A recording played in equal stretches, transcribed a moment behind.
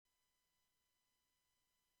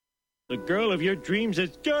The girl of your dreams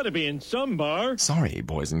has got to be in some bar. Sorry,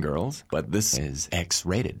 boys and girls, but this is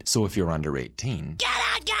X-rated. So if you're under 18... Get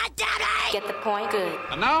out, goddammit! Get the point? Good.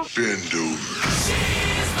 And now? Bend over.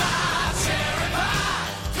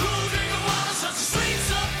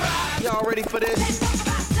 Y'all ready for this?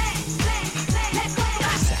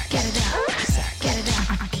 Get it out. Get it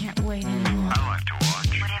out. I can't wait anymore. I like to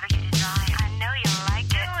watch. Whatever you desire, I know you'll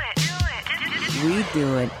like it. Do it. We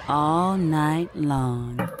do it all night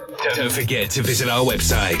long. Don't forget to visit our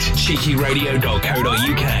website,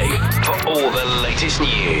 cheekyradio.co.uk, for all the latest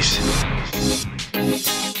news.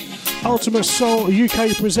 Ultimate Soul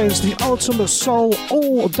UK presents the Ultimate Soul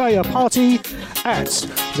All-Dayer Party at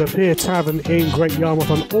the Pier Tavern in Great Yarmouth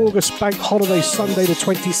on August Bank Holiday Sunday the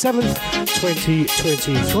 27th,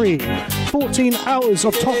 2023. 14 hours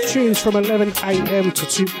of top tunes from 11 a.m. to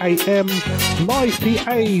 2 a.m. Live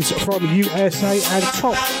PAs from USA and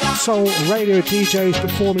top soul radio DJs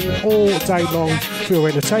performing all day long for your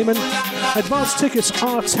entertainment. Advance tickets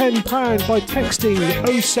are £10 by texting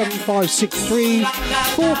 07563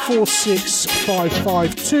 446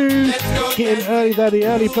 552. Get in early there, the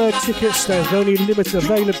early bird tickets, there's only limited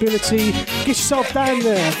availability. Get yourself down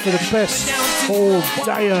there for the best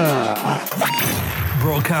all-dayer.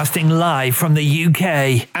 Broadcasting live from the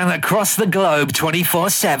UK and across the globe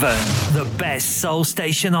 24/7. The best soul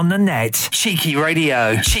station on the net. Cheeky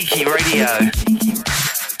Radio. Cheeky Radio.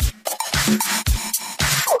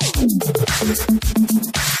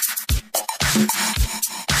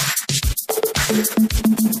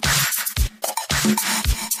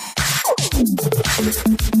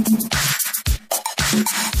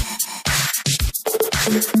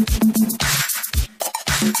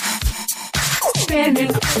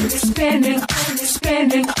 Spinning, spinning,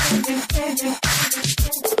 spinning, spinning,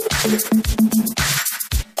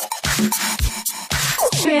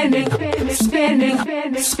 spinning, spinning,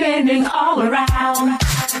 spinning, spinning all around.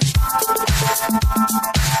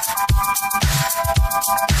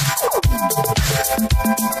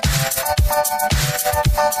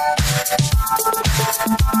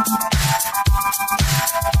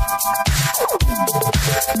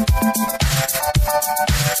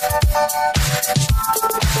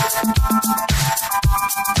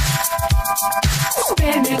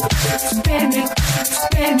 Spinning, spinning,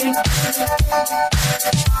 spinning.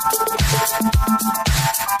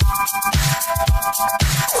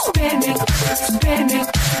 Spinning, spinning,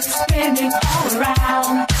 spinning all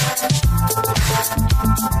around.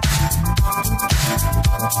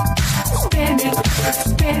 Spinning,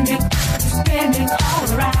 spinning, spinning all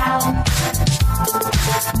around.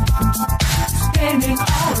 Spinning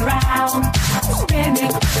all around.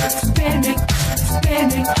 Spinning, spinning,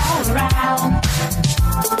 spinning all around.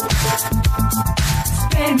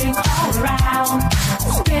 Spinning all around.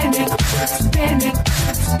 Spinning, spinning,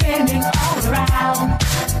 spinning all around.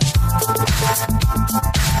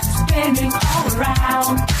 Spinning all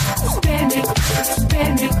around. Spinning,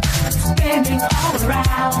 spinning, spinning all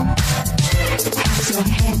around. Pass your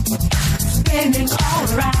head. Spinning all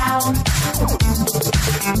around.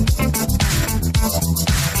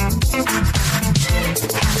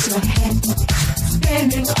 Pass your head.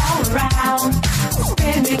 Spinning all around.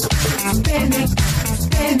 Spinning, spinning,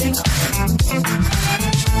 spinning.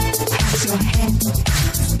 Pass your head.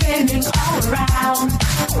 Spinning all around.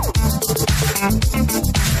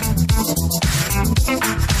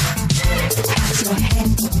 Pass your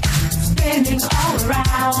head. Spinning all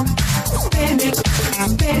around. Spinning,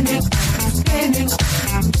 spinning, spinning.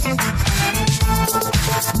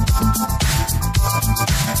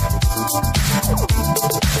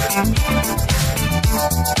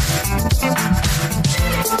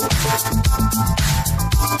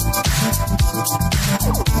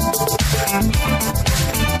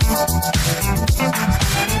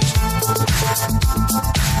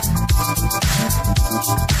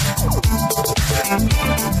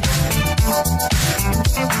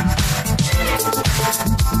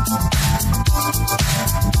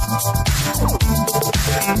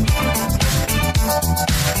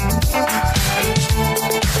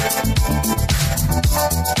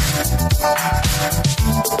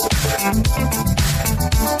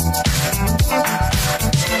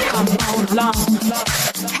 Come on along,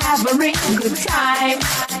 have a real good time.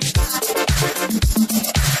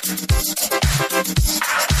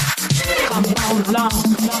 Come on along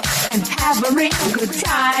and have a real good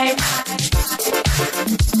time.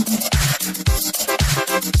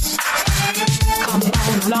 Come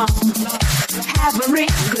on along, have a real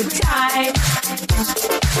good time.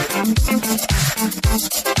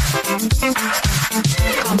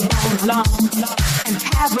 Come on along and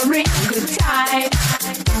have a real good time.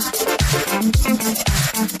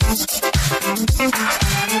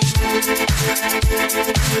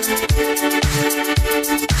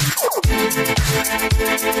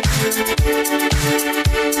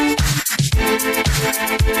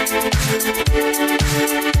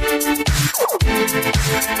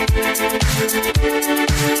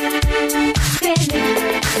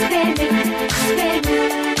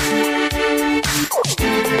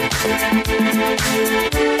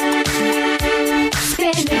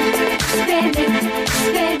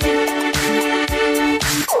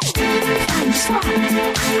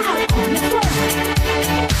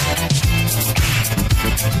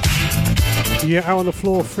 Yeah, Out on the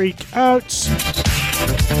Floor, Freak Out.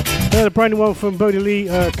 The brand new one from Bodie Lee,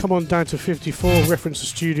 Come On Down to 54, reference to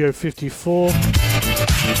Studio 54.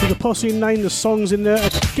 So the posse named the songs in there.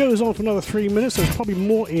 It goes on for another 3 minutes, so there's probably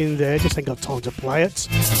more in there, just ain't got time to play it.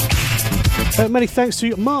 Many thanks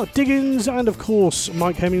to Mark Diggins and, of course,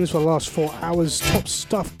 Mike Hemmings for the last 4 hours. Top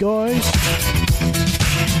stuff, guys.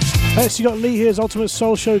 So you got Lee here's Ultimate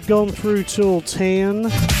Soul Show gone through till 10.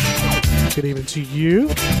 Good evening to you.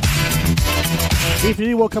 If you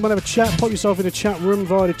do want to come and have a chat, pop yourself in the chat room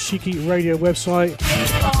via the Cheeky Radio website,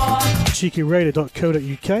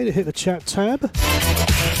 cheekyradio.co.uk, to hit the chat tab.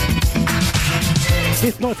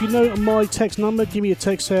 If not, if you know my text number, give me a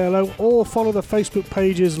text, say hello, or follow the Facebook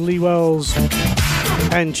pages Lee Wells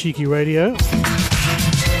and Cheeky Radio.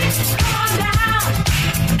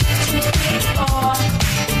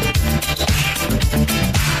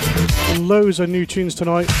 Loads of new tunes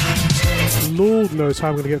tonight. Lord knows how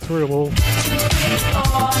I'm going to get through them all.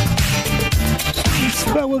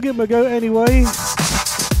 But we'll give them a go anyway.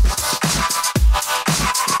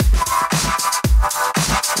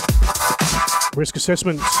 Risk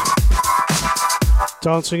assessment.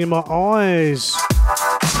 Dancing in My Eyes.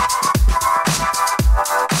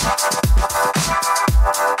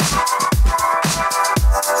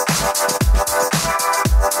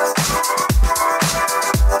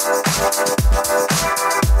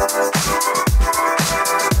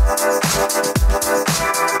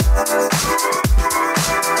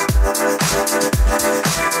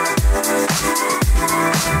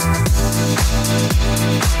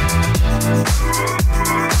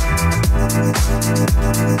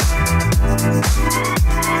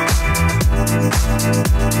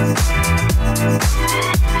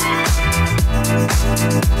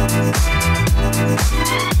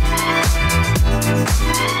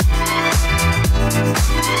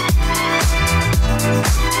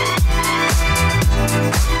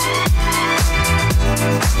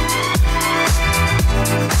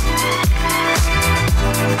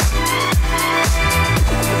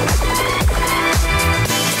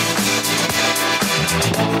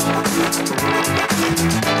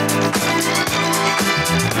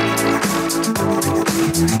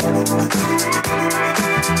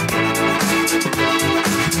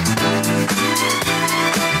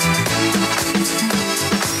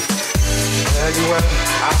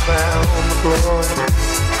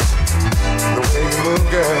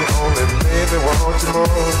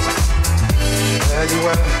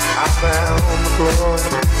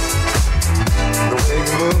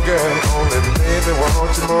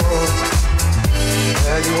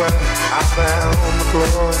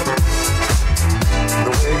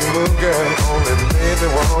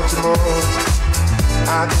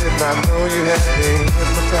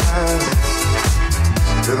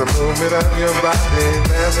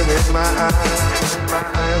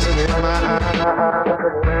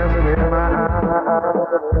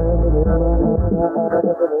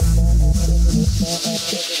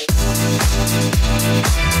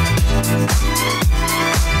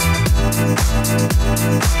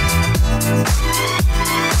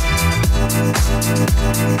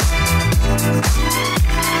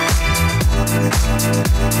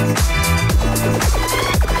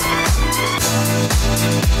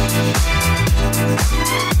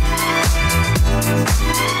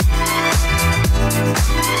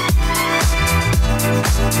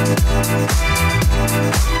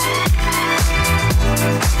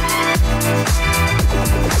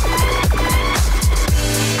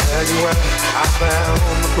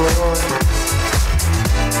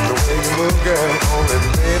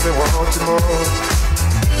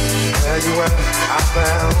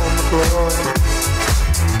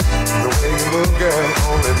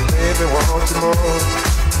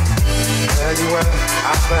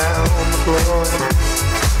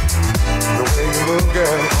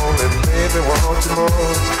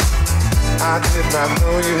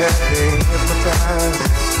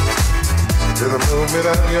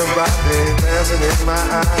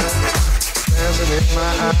 dancing in my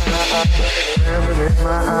eyes, dancing in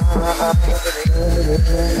my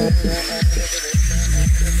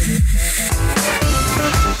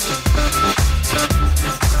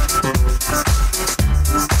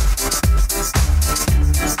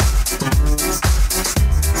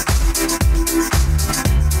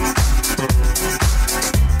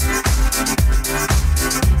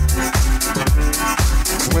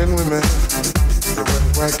When we met, it went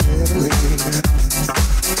quite clear to me.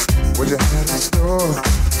 What you had in store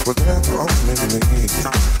was there for only me.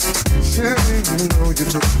 Surely you know you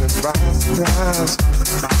took me by surprise.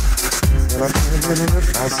 And I can't believe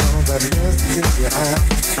I saw that look in your eye.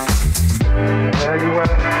 There you were,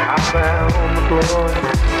 I found the glory.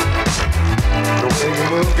 The way you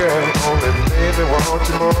move, girl, only made me want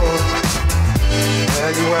you more.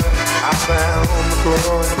 There you were, I found the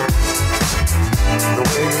glory. The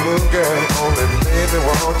way you move, girl, only made me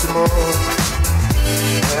want you more.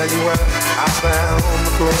 There you are, I found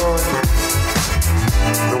the glory.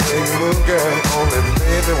 The way you move, girl, only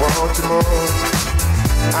made me want you more.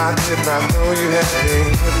 I did not know you had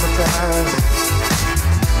me hypnotized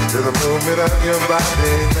to the movement of your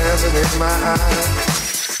body dancing in my eyes.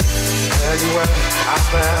 There you are, I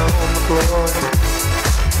found the glory.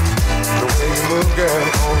 The way you move, girl,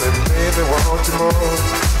 only made me want you more.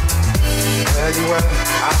 There you are,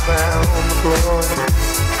 I found the glory.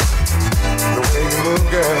 The way you move,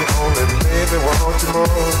 girl, only made me want you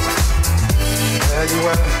more. There you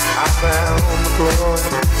are, I found the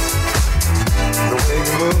glory. The way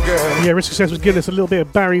you move, girl. Yeah, Risk Success was giving us a little bit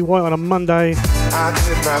of Barry White on a Monday. I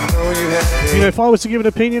did not know you had. You know, if I was to give an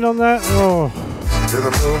opinion on that,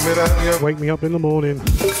 wake me up in the morning.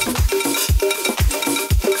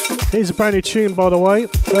 Here's a brand new tune, by the way.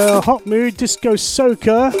 Hot Mood, Disco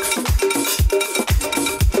Soca.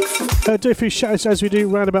 Do a few shoutouts as we do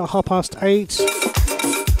round about 8:30.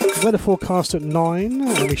 Weather forecast at 9,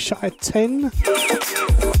 and we shut at 10.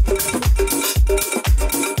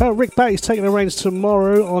 Rick Batty's taking the reins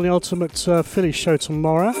tomorrow on the Ultimate Philly show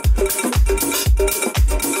tomorrow.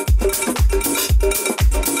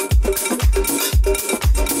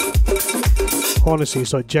 Honestly,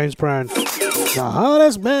 it's like James Brown. The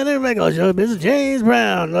hottest man in record show, Mr. James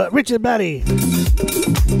Brown, Richard Batty.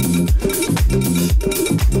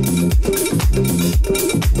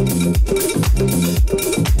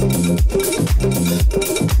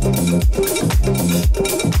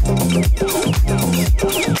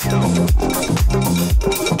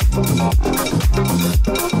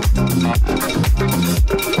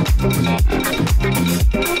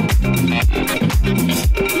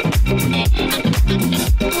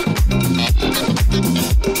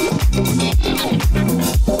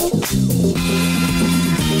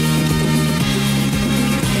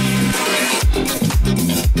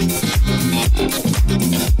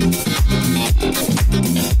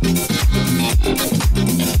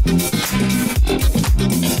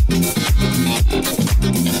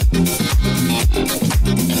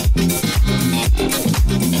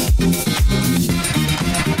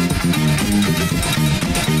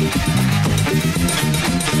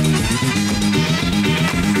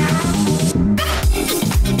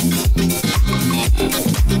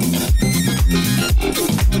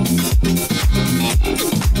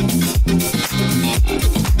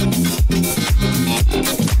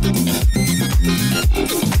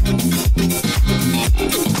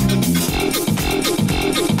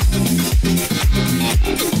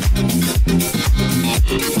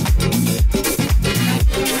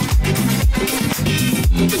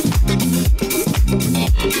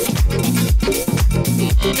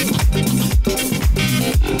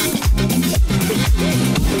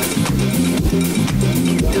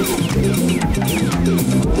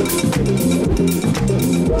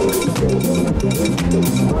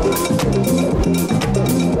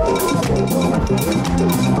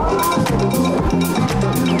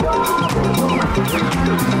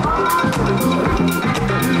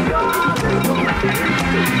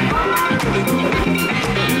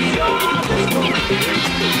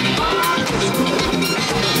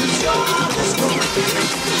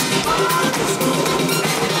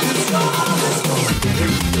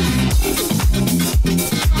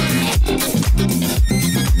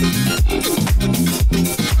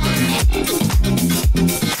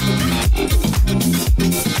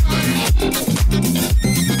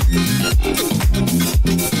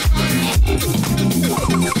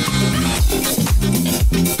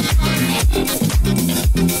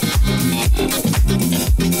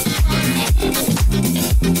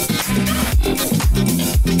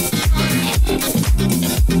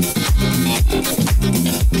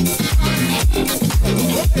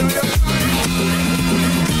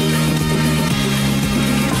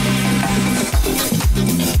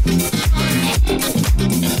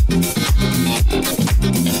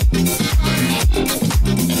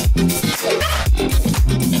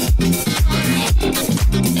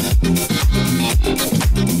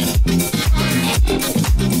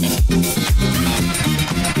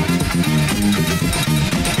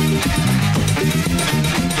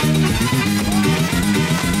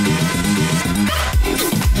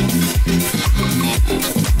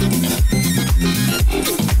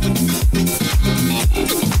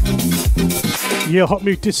 Yeah, Hot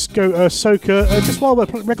Mood Disco Soca. Just while the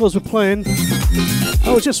records were playing,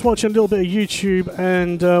 I was just watching a little bit of YouTube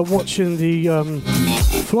and watching the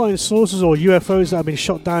flying saucers or UFOs that have been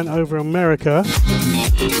shot down over America.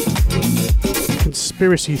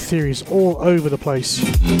 Conspiracy theories all over the place.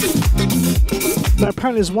 Now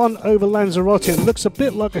apparently there's one over Lanzarote. It looks a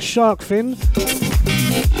bit like a shark fin.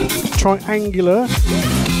 Triangular.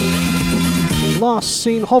 Last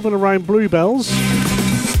seen hovering around Bluebells.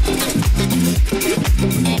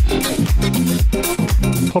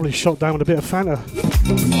 Probably shot down with a bit of Fanta.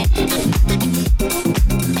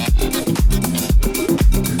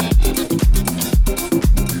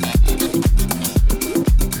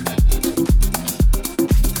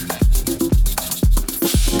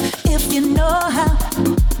 If you know how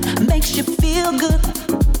makes you feel good,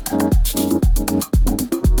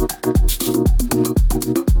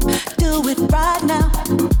 do it right now.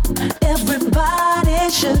 Everybody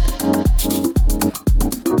should.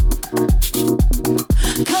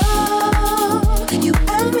 Come, you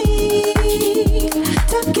and me,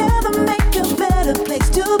 together make a better place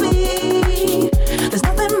to be. There's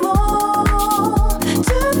nothing more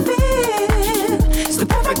to fear. It's the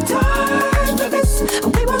perfect time for this.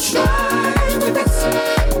 We will shine with this.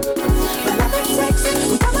 Whatever it takes,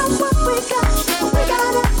 we don't know what we got. We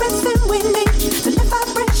got everything we need to lift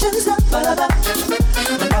vibrations up.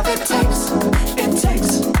 Whatever it takes,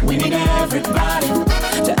 we need everybody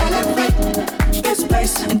to elevate this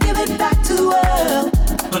place and give it back to the world.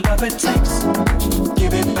 Whatever it takes,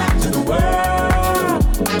 give it back to the world.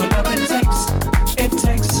 Whatever it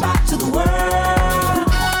takes back to the world.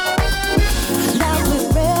 Now we're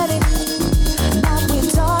ready, now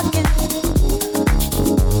we're talking.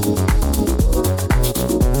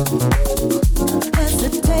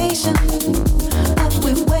 Hesitation, what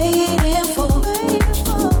we're waiting for.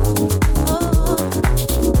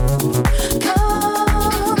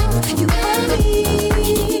 Come, you and me,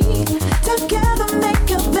 together make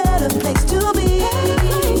a better place to be.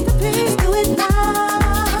 Let's do it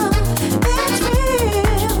now, it's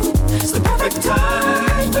real. It's the perfect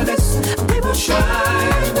time for this. We will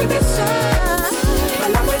shine with this.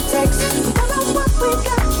 Whatever it takes, we don't know what we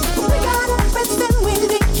got. We got everything we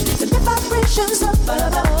need to lift vibrations up.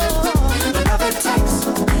 Whatever it takes,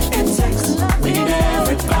 we need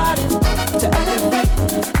everybody to elevate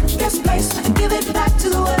this place and give it back to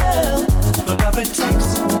the world. Whatever it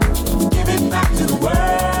takes, give it back to the world.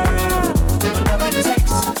 Whatever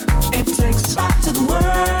it takes back to the world.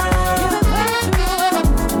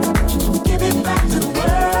 Give it back to the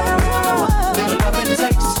world. Whatever it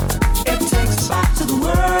takes back to the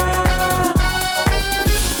world.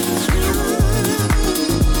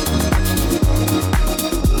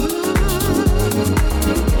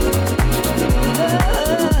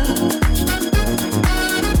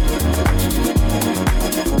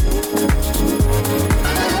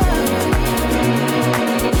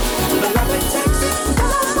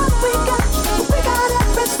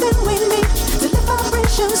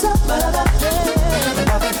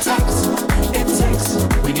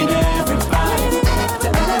 We need everybody to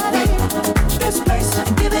elevate this place and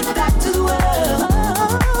give it back to the world.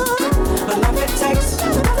 Whatever it takes,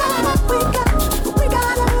 we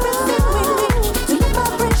got everything we need to lift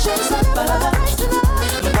vibrations up.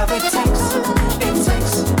 Whatever it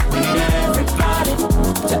takes, we need everybody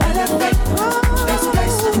to elevate this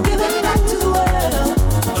place and give it back to the world.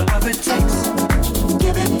 Whatever it takes,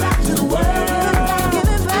 give it back to the world. Whatever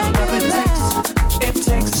it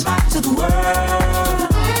takes back to the world.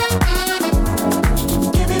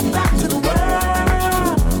 Give it back to the world.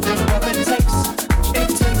 Whatever it takes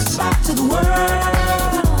back to the world.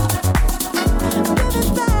 Give it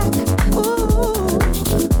back. Ooh.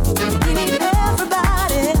 We need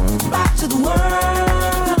everybody back to the world.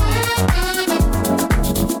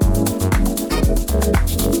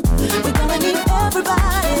 We're gonna need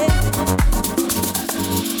everybody.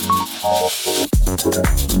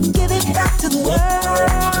 Give it back to the world.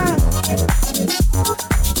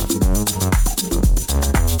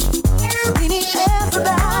 We need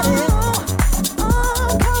everybody. Oh,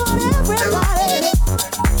 come on, everybody.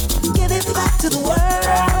 Give it back to the world.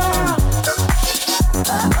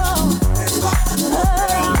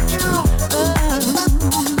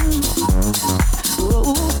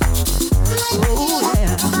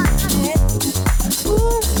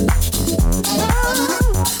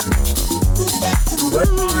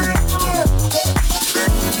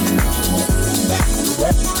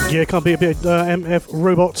 Yeah, can't be a bit MF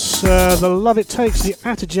Robots. The Love It Takes, the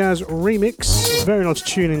Atta Jazz remix. Very nice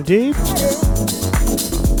tune indeed.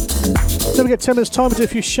 Then we get 10 minutes time to do a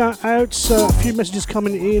few shout outs, a few messages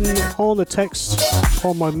coming in on the text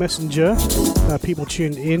on my messenger, people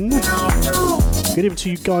tuned in. Good evening to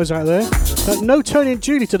you guys out there. No Tony and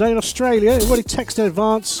Julie today in Australia. He already texted in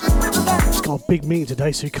advance. He's got a big meeting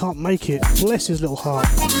today, so he can't make it. Bless his little heart.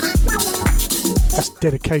 That's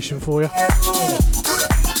dedication for you.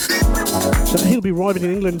 So he'll be arriving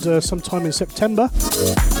in England sometime in September.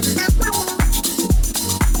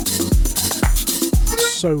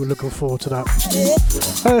 So looking forward to that.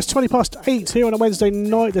 It's 20 past 8 here on a Wednesday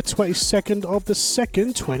night, the 22nd of the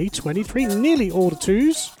 2nd, 2023. Nearly all the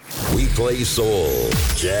twos. We play soul,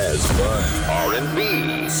 jazz, funk,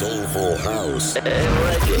 R&B, soulful house, and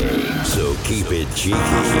reggae. So keep it cheeky.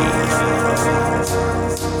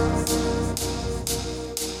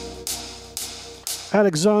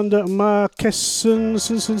 Alexander Marqueson,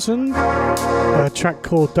 a track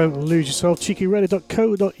called Don't Lose Yourself,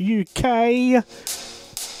 cheekyradio.co.uk.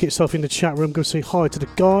 Get yourself in the chat room, go say hi to the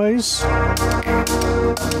guys.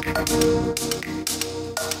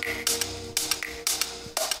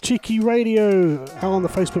 Cheeky Radio out on the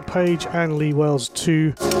Facebook page and Lee Wells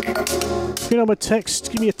too. If you know my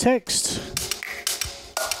text, give me a text.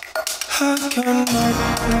 How can I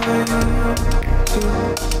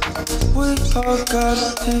we all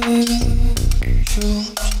got issues,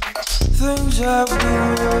 things that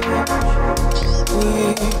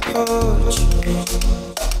we could change.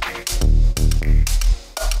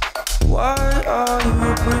 Why are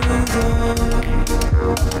you breathing?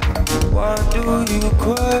 Why do you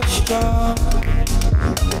question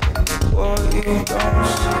what you don't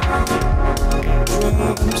see?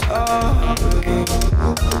 Dreams are real.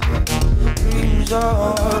 Dreams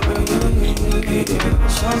are real.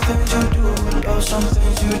 Some things you do love, some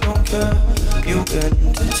things you don't care. You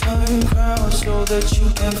entertain crowds so that you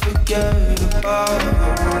can forget about you.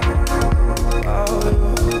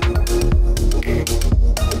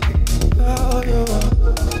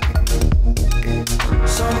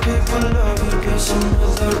 Some people love you, but some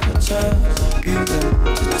other pretend. You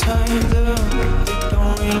entertain them, they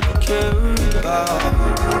don't really care about you.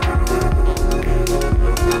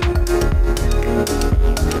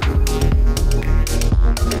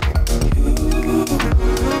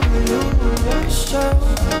 Yourself.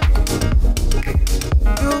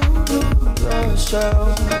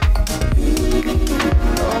 You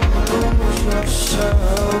lose yourself.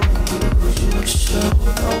 You don't lose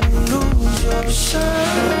yourself. Don't lose yourself.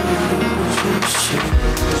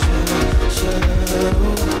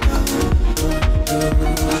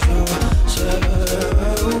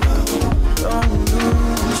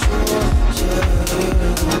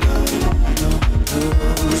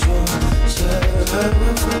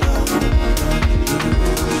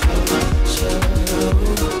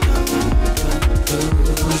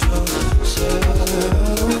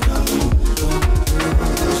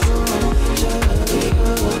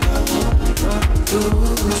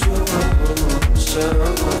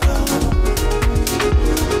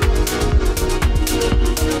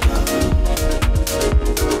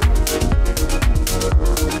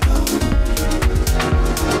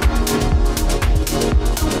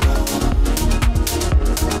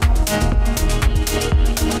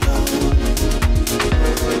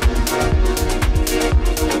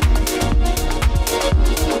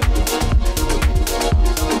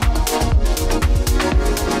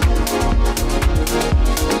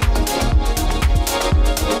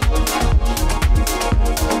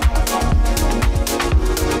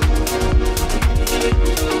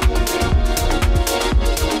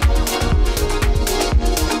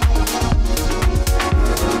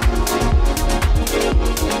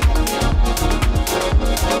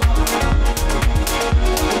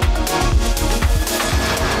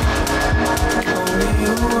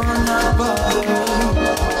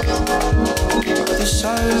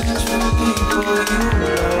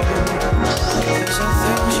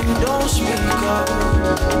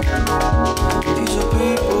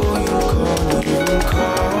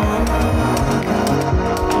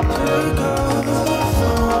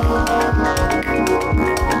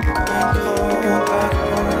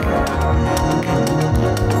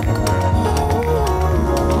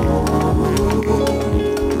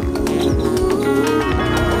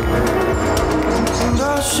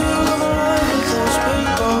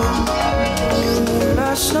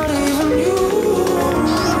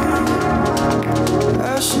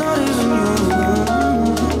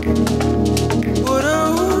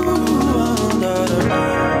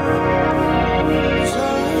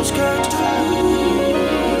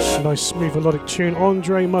 Nice smooth melodic tune.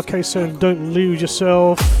 Andre Marqueson, Don't Lose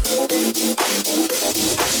Yourself.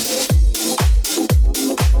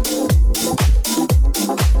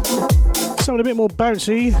 a bit more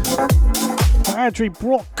bouncy. Adri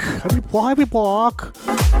Brock, Adri Brock,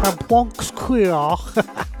 and Brock's queer.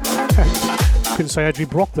 Couldn't say Adri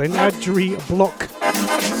Brock then. Adri Block.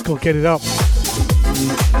 Let's go get it up.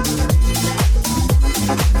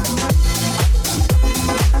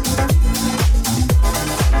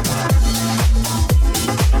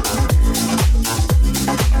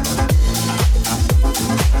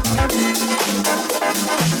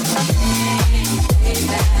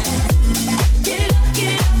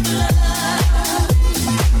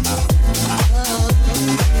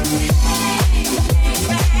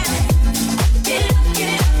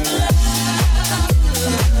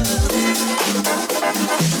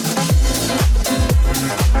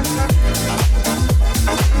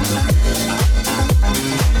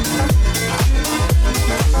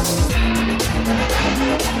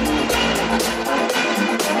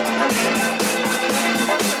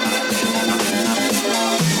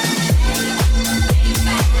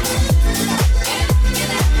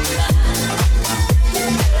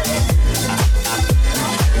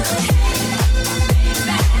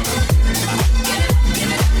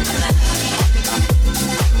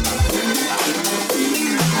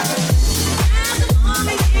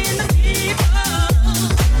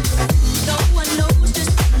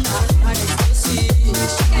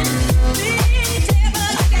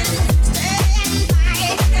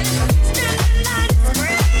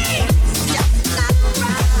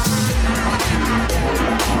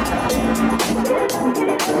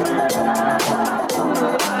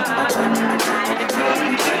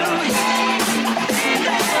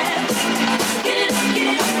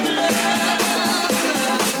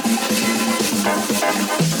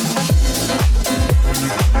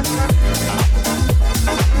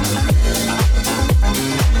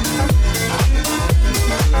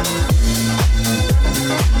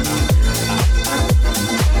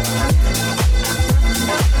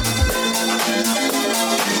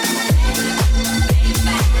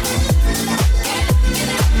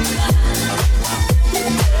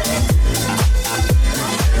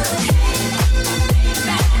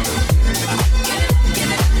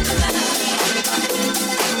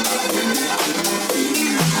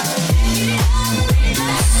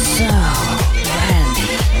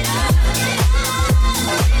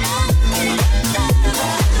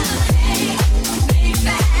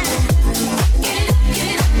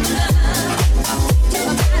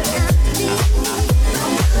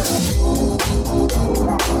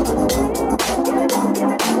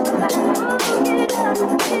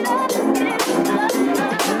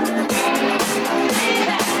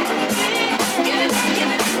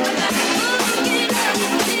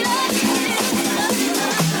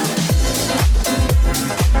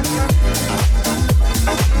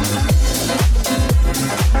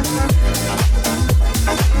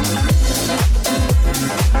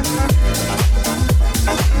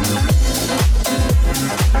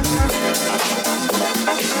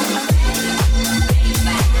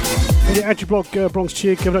 Block, Bronx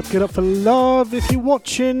Cheer, give it up for love if you're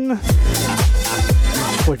watching.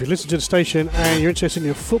 Well, if you listen to the station and you're interested in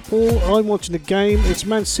your football, I'm watching the game. It's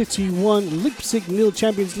Man City 1, Leipzig 0,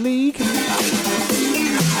 Champions League.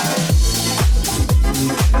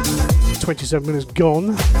 27 minutes gone.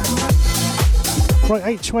 Right,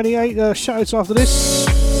 8:28, shoutouts after this.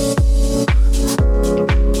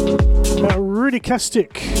 A really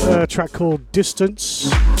castic track called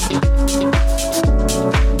Distance.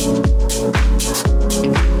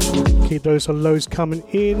 Keep those hellos coming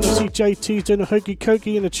in. I see JT's doing a hokey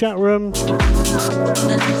cokey in the chat room.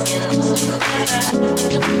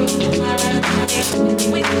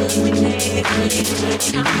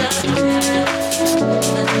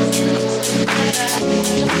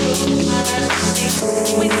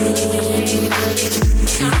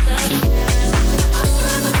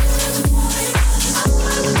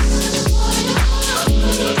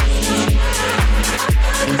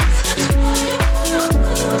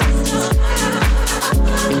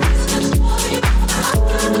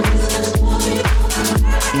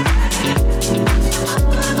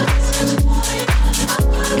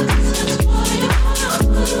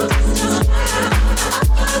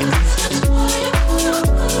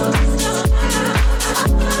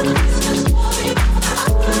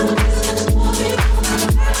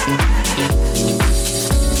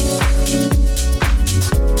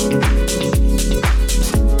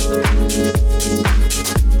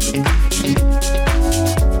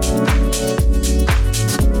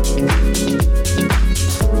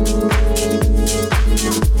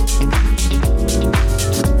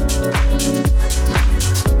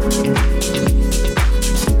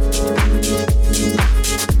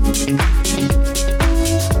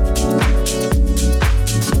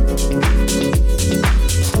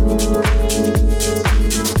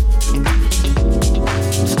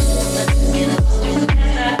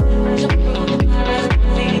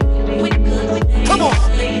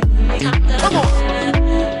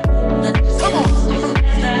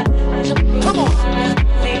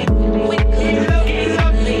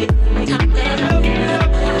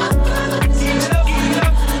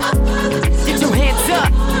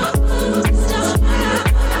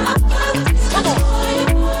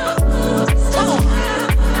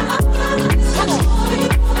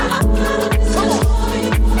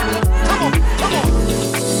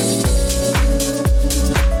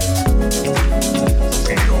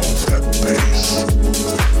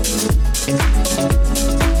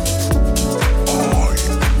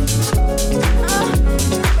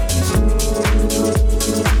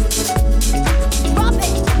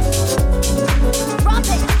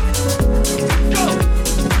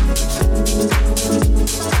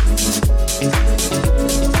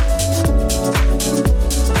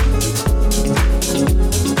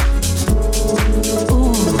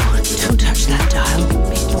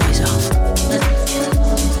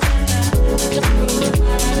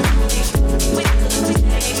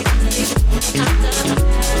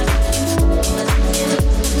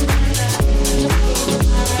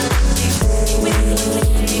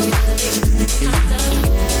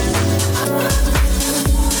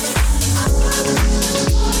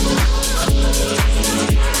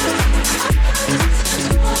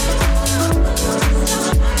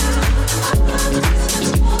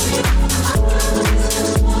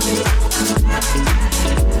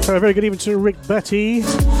 very good evening to Rick Betty.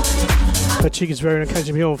 Cheeky's very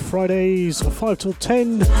occasionally here on Fridays, 5 till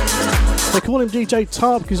 10. They call him DJ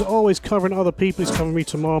Tarp because he's always covering other people. He's covering me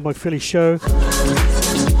tomorrow on my Philly show.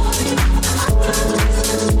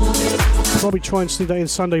 Probably try and sneak that in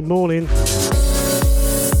Sunday morning.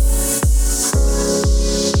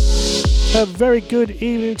 A very good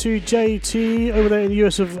evening to JT over there in the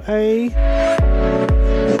US of A.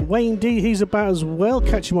 Wayne D, he's about as well.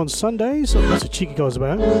 Catch him on Sundays. That's what Cheeky guy's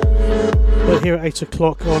about. We're here at 8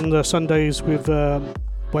 o'clock on Sundays with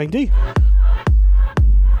Wayne D.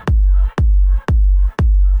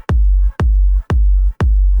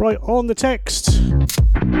 Right, on the text.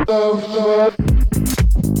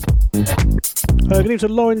 Good evening to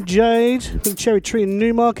Lauren Jade from Cherry Tree in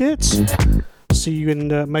Newmarket. See you in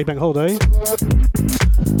Maybank Holiday.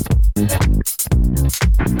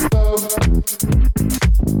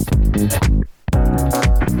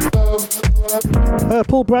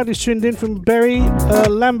 Paul Bradley's tuned in from Bury.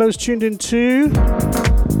 Lambo's tuned in too.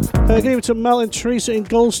 Good evening to Mel and Teresa in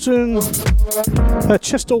Golston.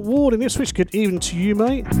 Chester Ward in Ipswich. Good evening to you,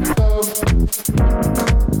 mate.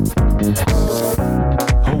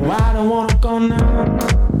 Oh, I don't wanna go now.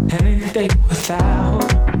 Any day without.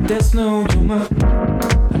 There's no humor.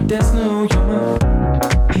 There's no humor.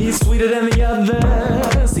 He's sweeter than the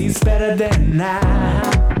others. He's better than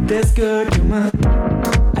I. There's good humor.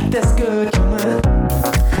 There's good humor.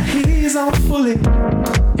 He's on fully,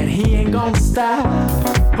 and he ain't gonna stop.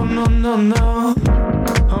 Oh no no no.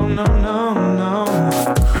 Oh no no no.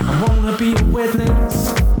 I wanna be a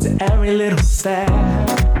witness to every little step.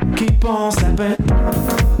 Keep on stepping.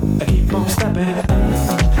 Keep on stepping.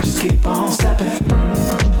 Just keep on stepping.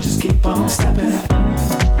 Just keep on stepping.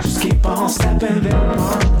 Just keep on stepping.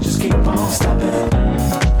 Just keep on stepping.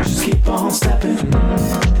 Just keep on stepping.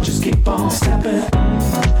 Just keep on stepping.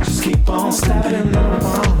 Just keep on stepping.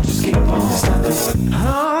 Just keep on stepping.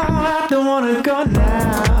 Oh, I don't wanna go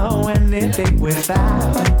now. Anything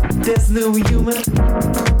without this new human.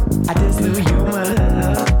 This new human.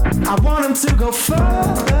 I want him to go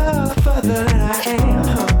further, further than I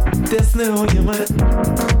am. This new human.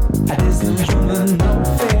 This new human, no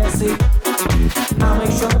fancy. I'll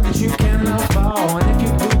make sure that you cannot fall. And if you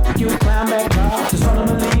do, you climb back up. Just follow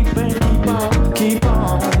my lead and keep on, keep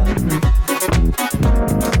on.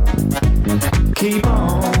 Keep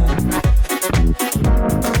on.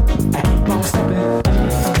 I keep on stepping.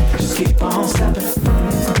 Just keep on stepping.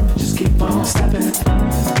 Just keep on stepping.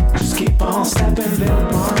 Just keep on stepping.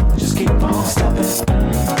 Just keep on stepping.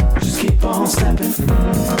 Just keep on stepping.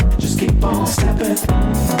 Just keep on stepping.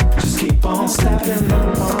 Just keep on stepping.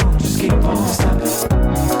 Just keep on stepping.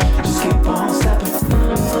 Just keep on stepping.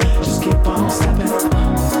 Just keep on stepping.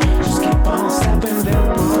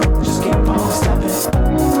 Just keep on stepping.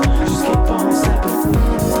 Just keep on stepping.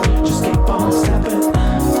 Just keep on stepping.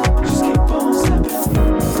 Just keep on stepping. Just keep on stepping.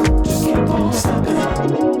 Just keep on stepping.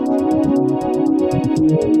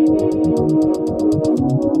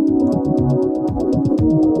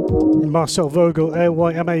 Marcel Vogel,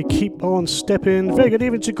 AYMA, keep on stepping. Very good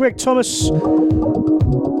evening to Greg Thomas.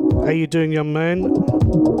 How you doing, young man?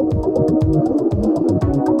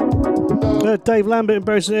 Dave Lambert and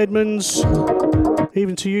Burson Edmonds.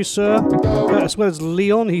 Even to you, sir. As well as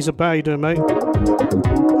Leon, he's about. How you doing, mate?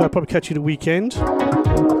 I'll probably catch you the weekend.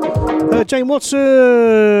 Jane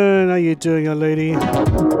Watson, how you doing, young lady?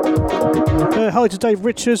 Hi to Dave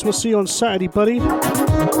Richards. We'll see you on Saturday, buddy.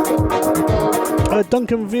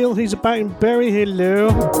 Duncan Veal, he's about in Bury. Hello.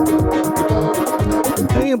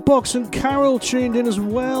 Ian Box and Carol tuned in as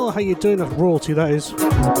well. How you doing? That's royalty, that is.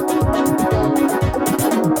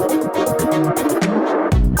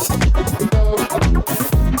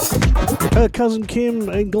 Her cousin Kim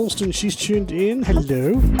in Galston, she's tuned in.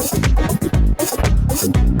 Hello.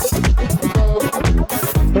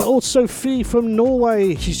 Also Sophie from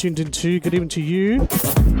Norway, she's tuned in too. Good evening to you.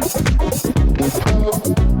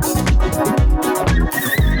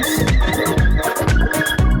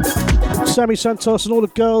 Sammy Santos and all the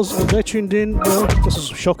girls, they're tuned in. Well, this is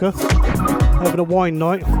a shocker. Having a wine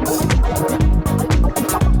night.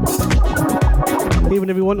 Even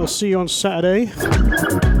if you want, I'll see you on Saturday.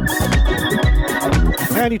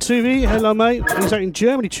 Andy Tuvey, hello mate. He's out in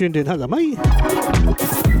Germany tuned in. Hello mate.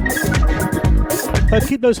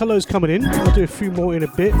 Keep those hellos coming in. I'll do a few more in a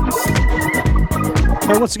bit.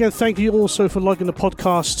 Once again, thank you also for liking the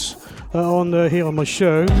podcast on here on my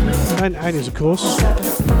show. And Annie's, of course.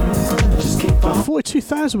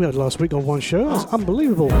 42,000 we had last week on one show. That's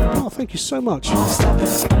unbelievable. Oh, thank you so much. Just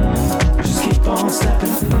keep on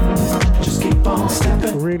stepping. Just keep on stepping.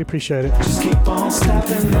 Really appreciate it. Just keep on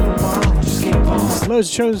stepping up, just keep on.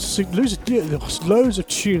 Loads of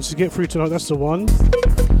tunes to get through tonight. That's the one.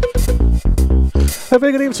 A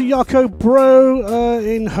very good evening to Yako Bro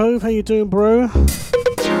in Hove. How you doing, bro?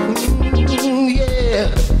 Yeah.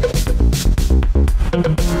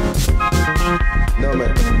 No,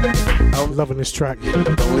 man. I'm loving this track. I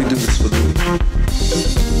only do this for Louis.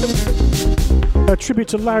 A tribute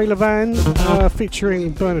to Larry Levan,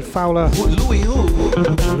 featuring Bernard Fowler. Louis who?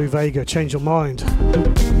 Lou Vega, Change Your Mind.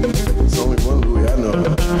 There's only one Louis I know.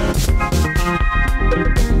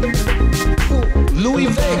 Louis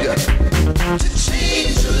Vega. To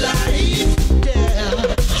change your life, yeah,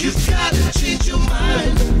 you've got to change your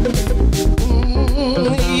mind.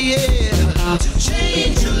 Yeah, to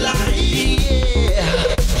change your life,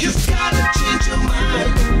 yeah, you've got to change your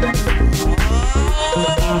mind.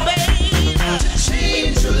 Oh, baby, to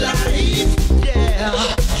change your life, yeah,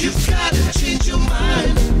 you've got to change your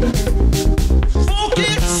mind.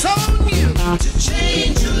 Focus on you to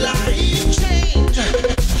change your life, change.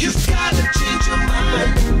 You've got to change your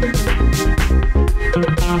mind.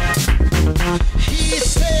 He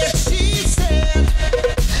said, she said,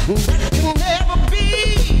 that can never be.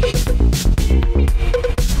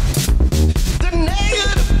 The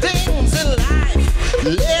negative things in life,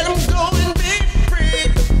 let them go and be free.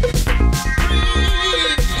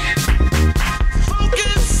 Free.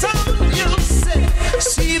 Focus on yourself,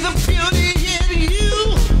 see the beauty in you.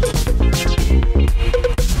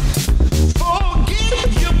 Forget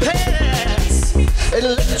your past and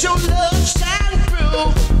let your love shine through.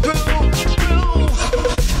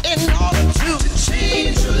 In order to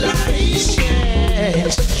change your life,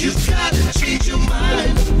 yes, you've got to change your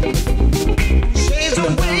mind. Change the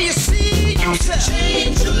way you see yourself.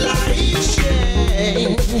 Change your life,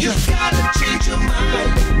 yeah, you've got to change your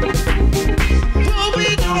mind.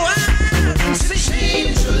 Open your eyes to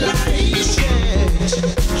change your life, yes,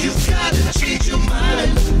 you've got to change your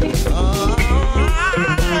mind.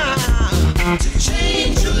 To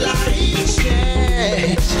change your life,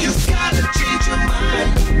 yeah, you've got to change your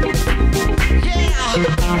mind. Yeah,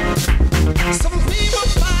 some people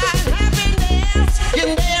find happiness in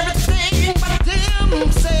everything but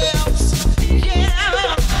themselves.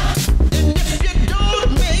 Yeah, and if you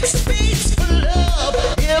don't make space for love,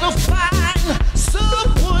 it'll find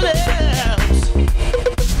someone else.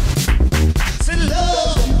 So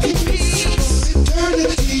love, peace,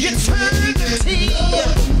 eternity.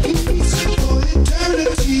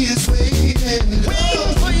 Eternity is waiting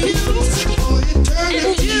for you, and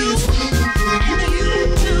you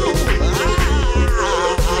too.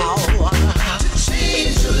 To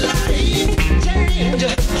change your life, change.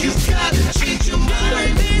 You've got to change your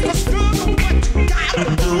mind. The struggle, what you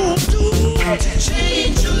gotta do to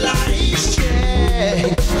change your life,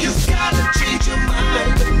 yeah. You've got to change your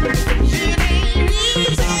mind. It ain't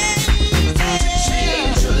easy to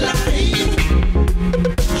change your life.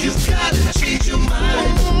 You've got to change your mind.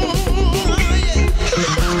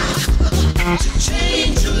 To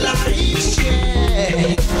change your life,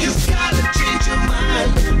 yeah. You've got to change your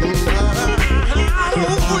mind.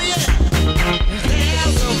 Oh, yeah.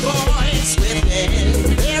 There's a voice within.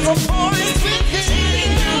 There's a voice within.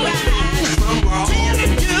 Telling you right from wrong.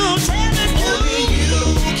 Telling you. Only you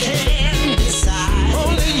can decide.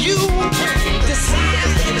 Only you can decide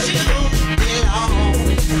that you belong.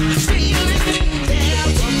 Feel it.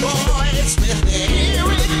 There's a voice within.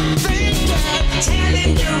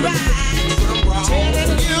 Telling you right from wrong.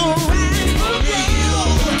 Telling you right from wrong. Only you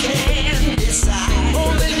can decide.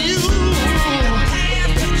 Only you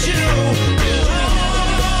have to choose. To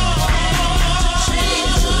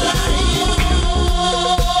change your life,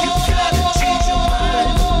 you've got to change your mind.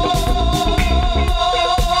 To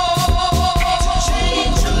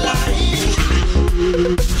change your life,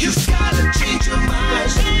 you've got to change your mind.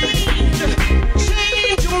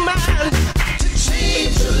 Change your mind. To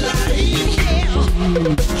change your life, yeah.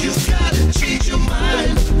 You've got to change your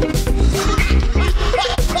mind.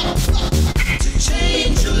 To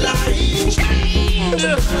change your life,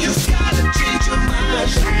 you've got to change your mind.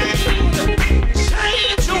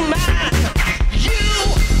 Change your mind.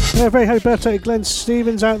 Yeah, very happy birthday to Glenn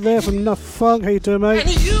Stevens out there from Nuff Funk. How you doing, mate?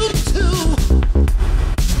 And you too.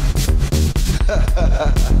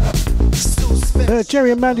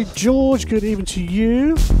 Jerry and Mandy George, good evening to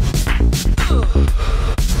you.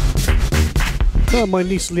 Oh, my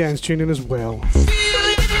niece Leanne's tuning in as well.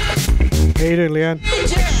 How you doing, Leanne?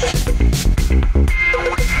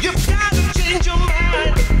 You've got to change your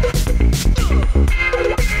mind.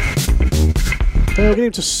 Good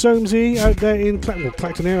evening to Somesy out there in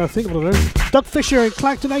Clacton area, I think. I don't know. Doug Fisher in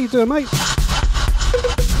Clacton, how you doing, mate?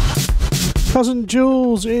 Cousin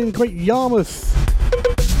Jules in Great Yarmouth.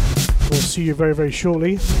 We'll see you very, very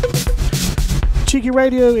shortly. Cheeky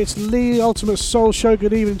Radio, it's Lee, Ultimate Soul Show.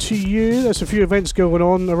 Good evening to you. There's a few events going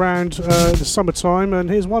on around the summertime, and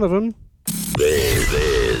here's one of them.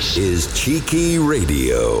 This is Cheeky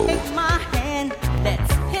Radio.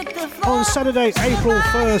 On Saturday, April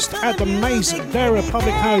 1st, at the Mace Vera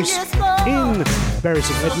Public House in Bury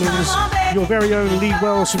St Edmunds, your very own Lee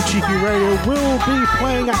Wells from Cheeky Radio will be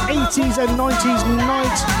playing an 80s and 90s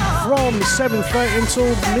night from 7:30 until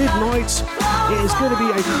midnight. It is going to be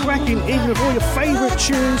a cracking evening with all your favourite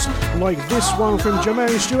tunes like this one from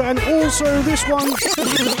Jermaine Stewart and also this one.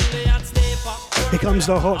 Here comes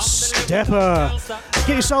the Hot Stepper.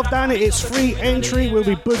 Get yourself down it, it's free entry. We'll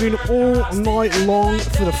be boogieing all night long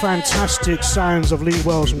for the fantastic sounds of Lee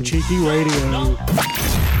Wells from Cheeky Radio.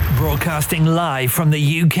 Broadcasting live from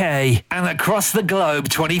the UK and across the globe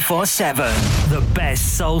 24/7. The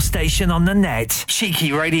best soul station on the net.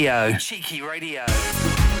 Cheeky Radio. Cheeky Radio.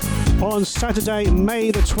 On Saturday, May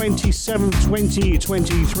the 27th,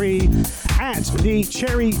 2023, at the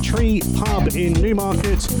Cherry Tree Pub in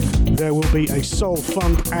Newmarket, there will be a soul,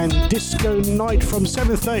 funk and disco night from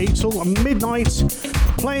 7:30 till midnight.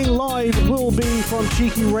 Playing live will be from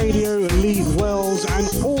Cheeky Radio, Lee Wells, and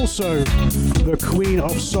also the Queen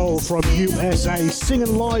of Soul from USA.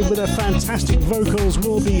 Singing live with her fantastic vocals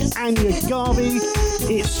will be Anya Garvey.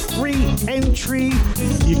 It's free entry.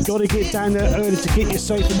 You've got to get down there early to get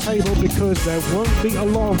yourself a table because there won't be a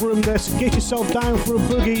lot of room there, so get yourself down for a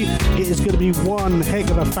boogie. It is going to be one heck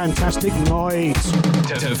of a fantastic night.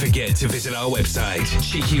 Don't forget to visit our website,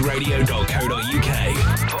 cheekyradio.co.uk,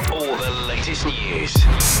 for all the latest news.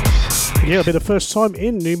 Yeah, it'll be the first time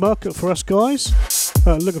in Newmarket for us guys.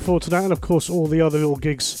 Looking forward to that, and of course all the other little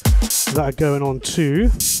gigs that are going on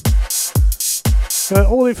too.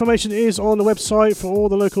 All the information is on the website for all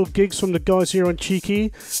the local gigs from the guys here on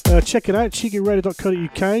Cheeky. Check it out,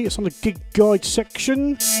 cheekyradio.co.uk. It's on the gig guide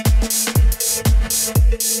section.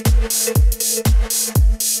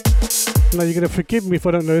 Now you're going to forgive me if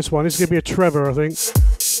I don't know this one. This is going to be a Trevor, I think.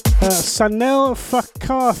 Sanel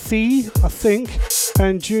Fakarthi, I think,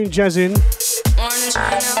 and June Jazzin.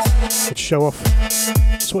 It's Show Off.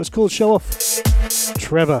 That's what it's called, Show Off.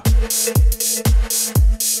 Trevor.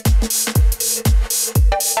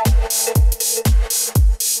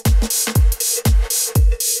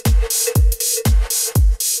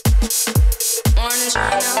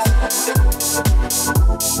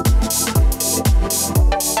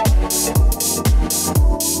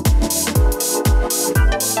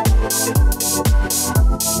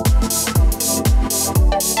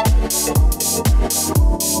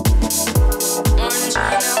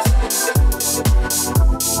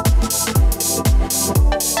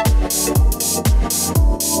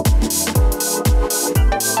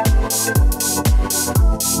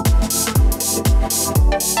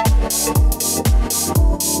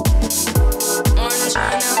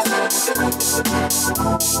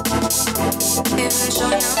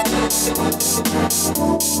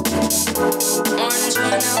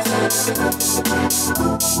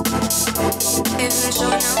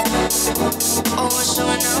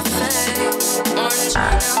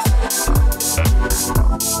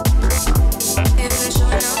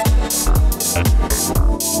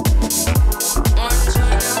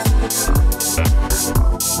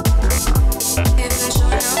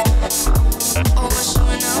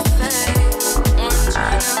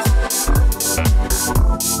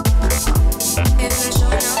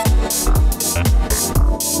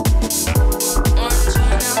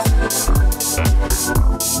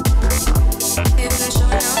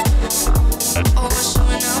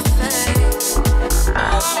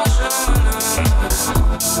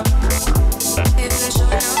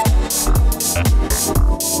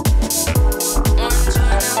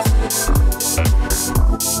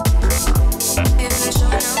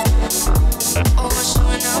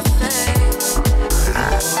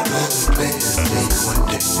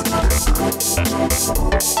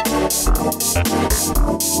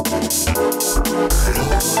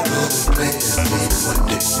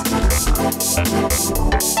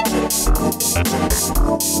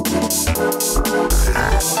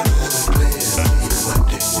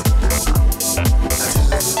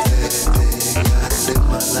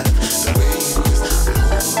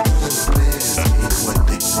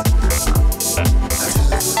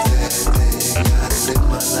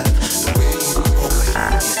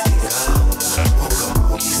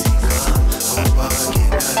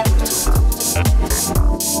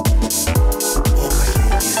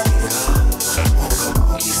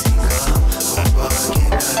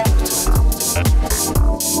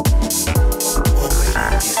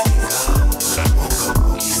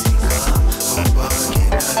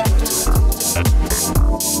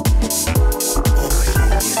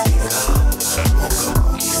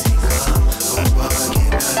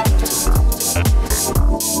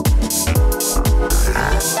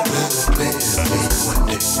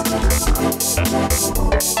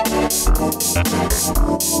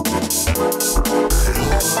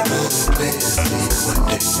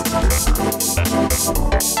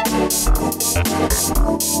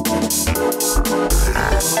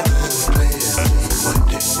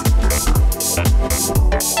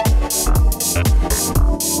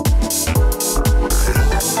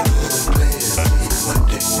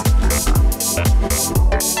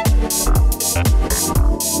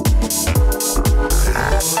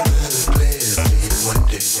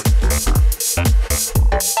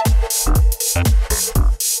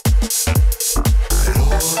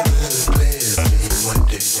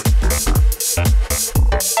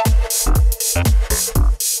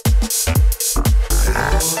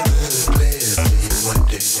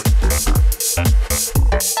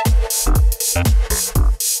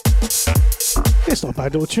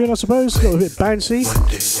 Little tune, I suppose, a little bit bouncy.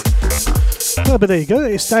 Oh, but there you go,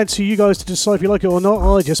 it's down to you guys to decide if you like it or not.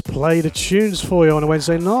 I just play the tunes for you on a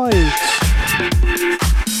Wednesday night.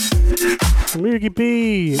 Mugi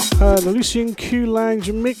B, the Lucian Q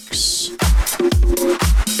Lounge mix.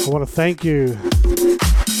 I want to thank you.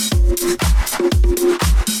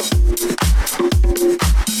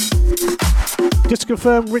 Just to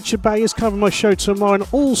confirm, Richard Bay is covering my show tomorrow, and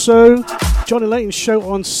also Johnny Layton's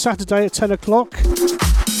show on Saturday at 10 o'clock.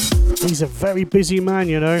 He's a very busy man,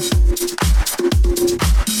 you know.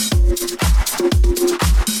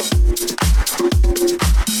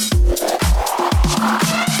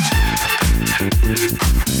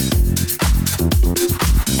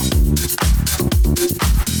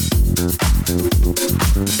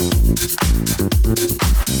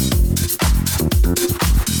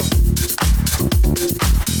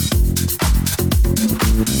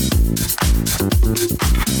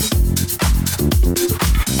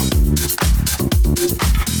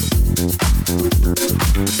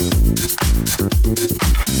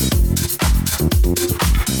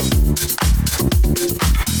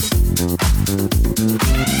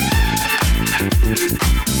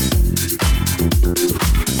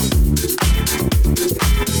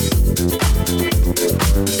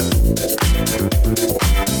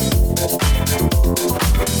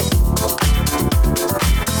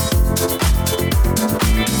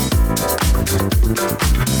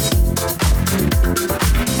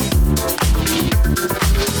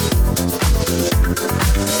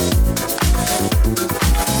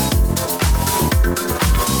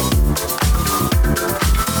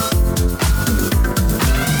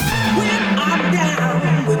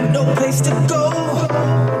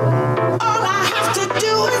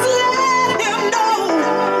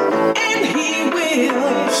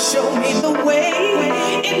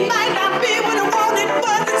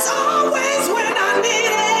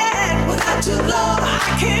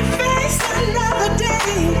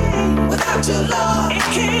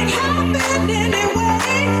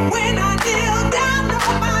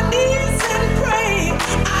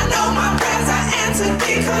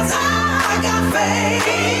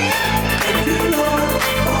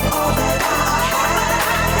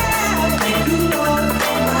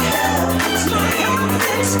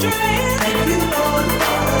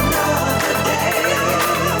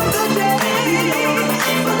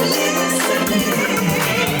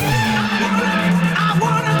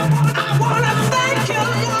 I wanna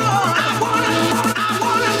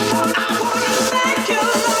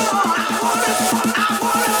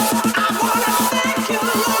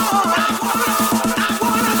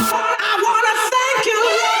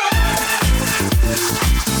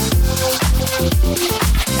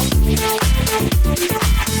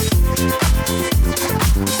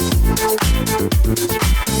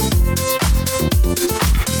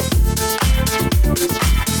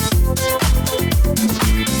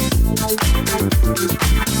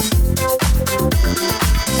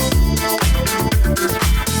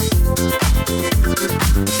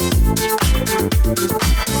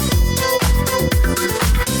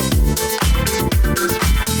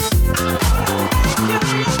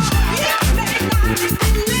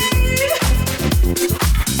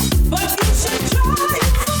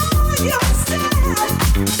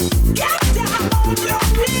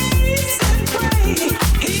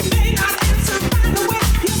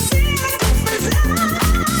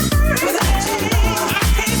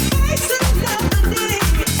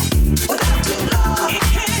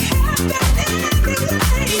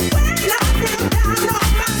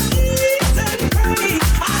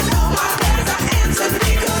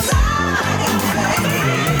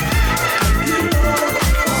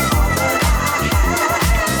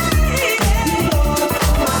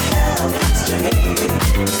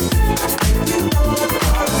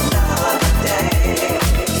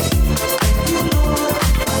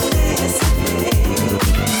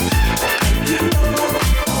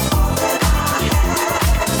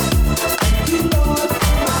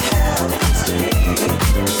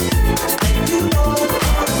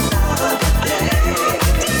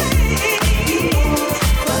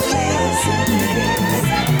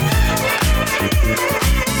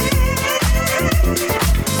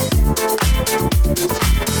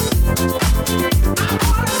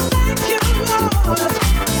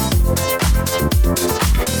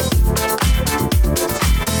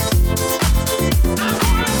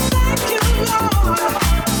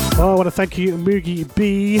to thank you, Moogie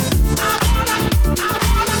B.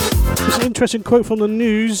 It's an interesting quote from the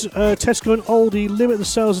news. Tesco and Aldi limit the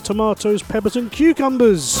sales of tomatoes, peppers and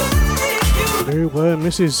cucumbers. No word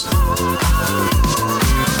misses.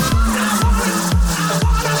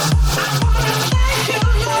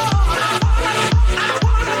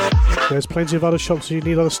 There's plenty of other shops so you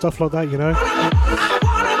need other stuff like that, you know.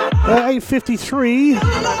 8:53.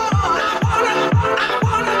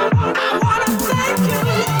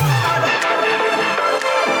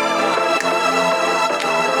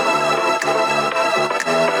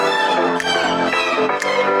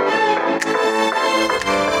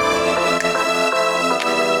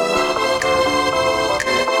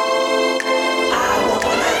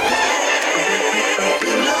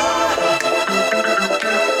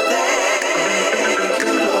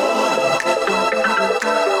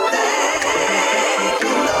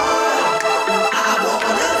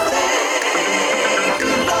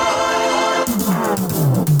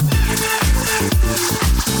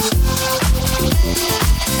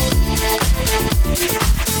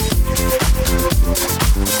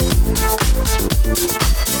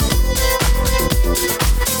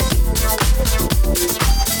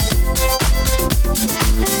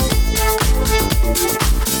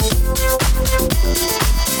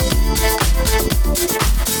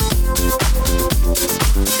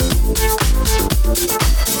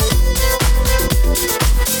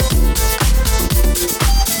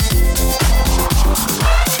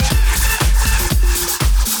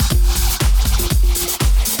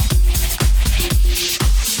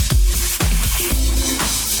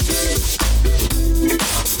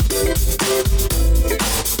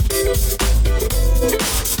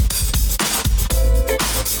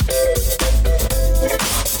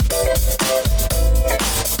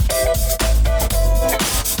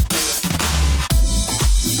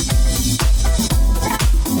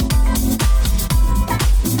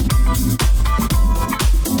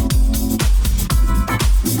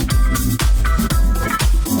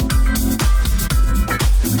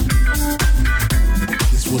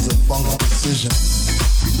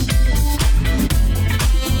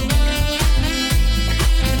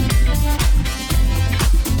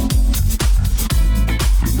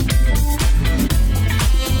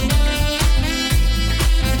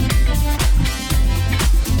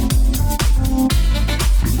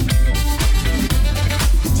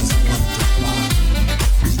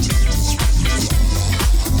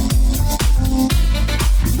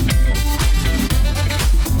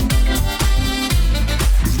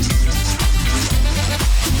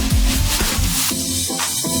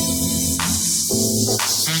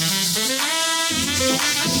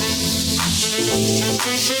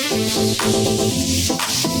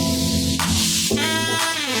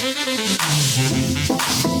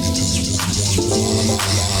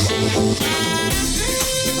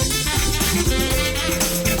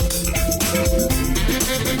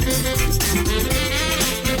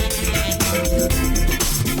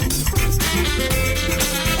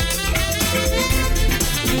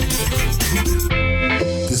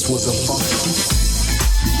 This was a funk.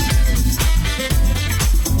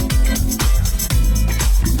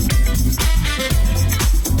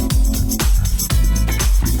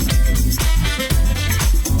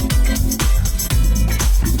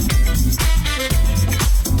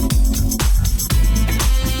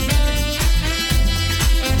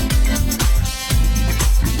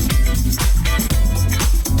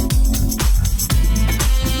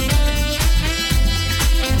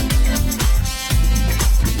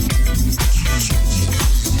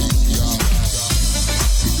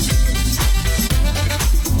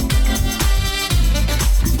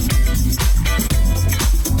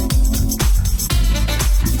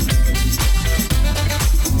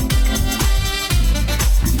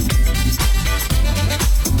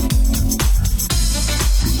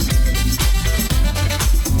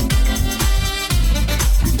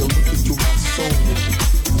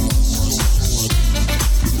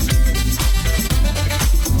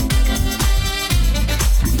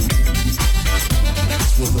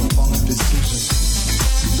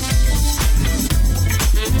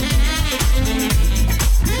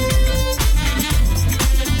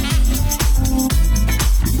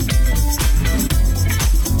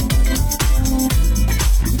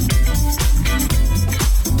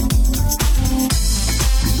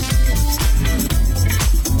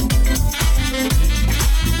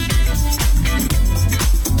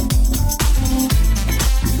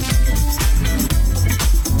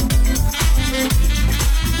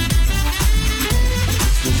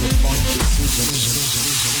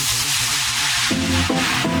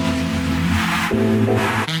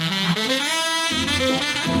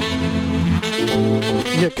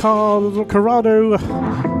 You get Carl Corrado,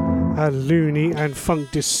 Looney and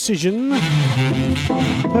Funk Decision.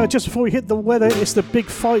 Just before we hit the weather, it's the big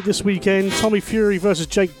fight this weekend. Tommy Fury versus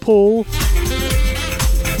Jake Paul.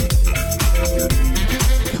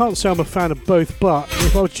 Can't say I'm a fan of both, but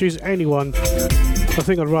if I would choose anyone, I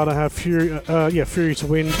think I'd rather have Fury to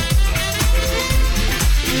win. This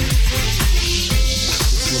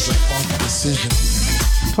was a Funk Decision.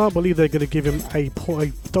 Can't believe they're going to give him a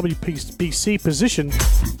WBC position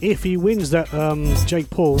if he wins that Jake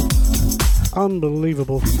Paul.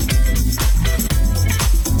 Unbelievable.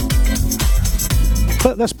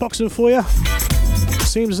 But that's boxing for you.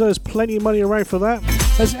 Seems there's plenty of money around for that.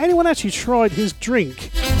 Has anyone actually tried his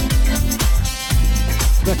drink?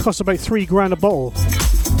 That costs about $3,000 a bottle.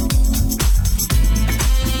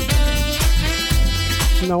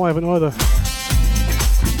 No, I haven't either.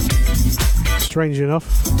 Strange enough.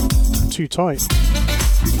 Too tight.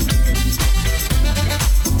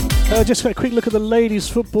 Just got a quick look at the ladies'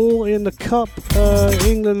 football in the Cup.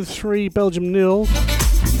 England 3, Belgium 0.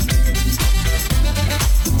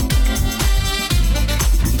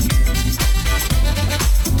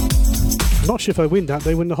 Not sure if I win that,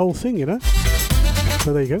 they win the whole thing, you know.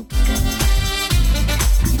 So there you go.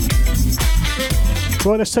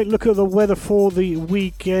 Right, let's take a look at the weather for the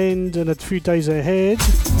weekend and a few days ahead.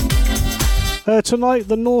 Tonight,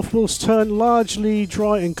 the north will turn largely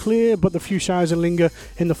dry and clear, but the few showers will linger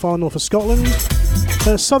in the far north of Scotland.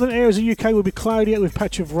 Southern areas of the UK will be cloudy with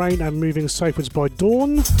patch of rain and moving southwards by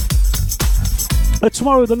dawn.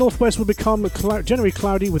 Tomorrow, the northwest will become generally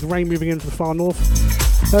cloudy with rain moving into the far north.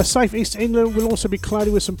 South east England will also be cloudy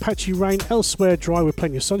with some patchy rain, elsewhere dry with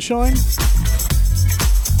plenty of sunshine.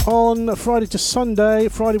 On Friday to Sunday,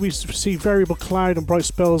 Friday we see variable cloud and bright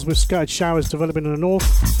spells with scattered showers developing in the north.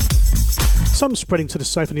 Some spreading to the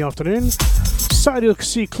south in the afternoon. Saturday we'll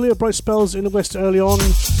see clear bright spells in the west early on,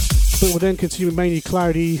 but will then continue mainly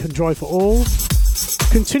cloudy and dry for all.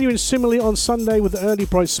 Continuing similarly on Sunday with early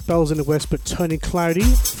bright spells in the west but turning cloudy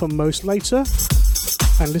for most later.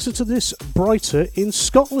 And listen to this, brighter in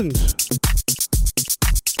Scotland.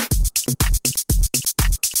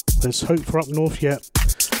 There's hope for up north yet.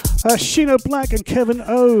 Shino Black and Kevin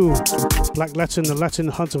O. Black Latin, the Latin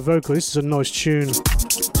Hunter vocal. This is a nice tune.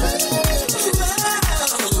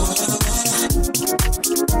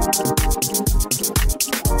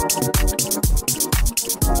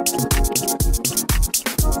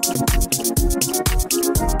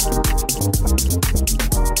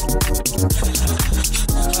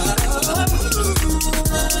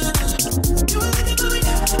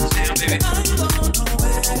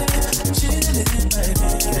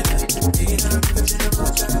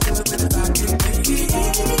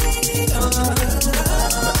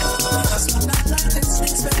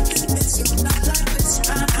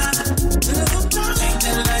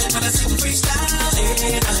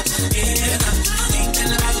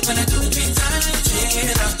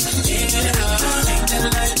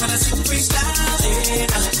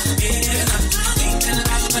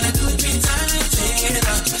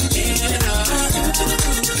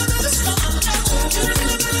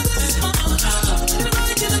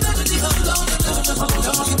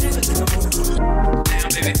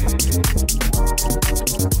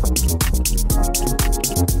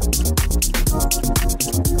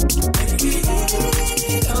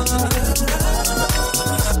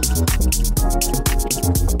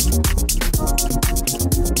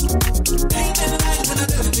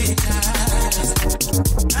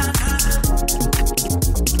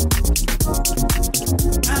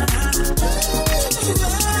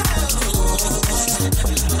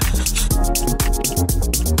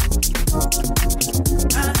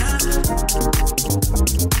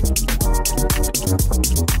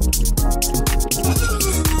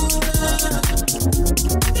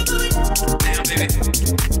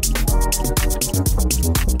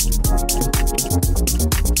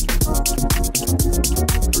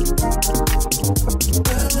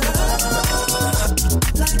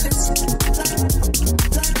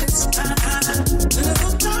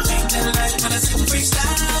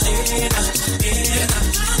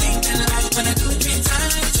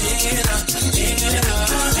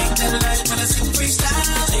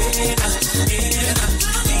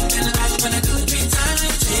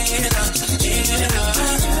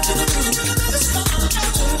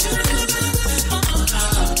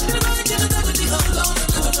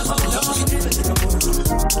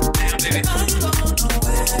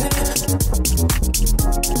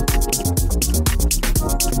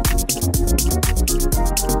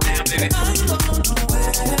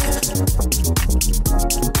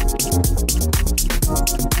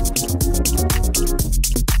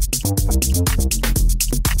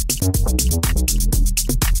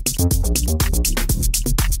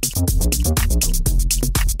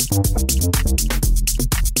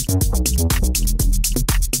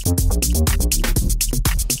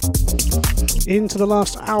 into the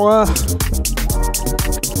last hour.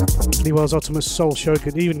 Lee Wells' Ultimate Soul Show.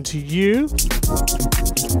 Good evening to you.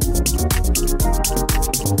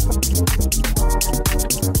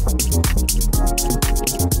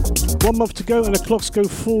 One month to go and the clocks go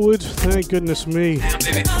forward. Thank goodness me.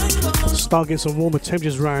 Start getting some warmer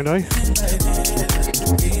temperatures round, eh?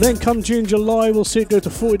 Then come June, July, we'll see it go to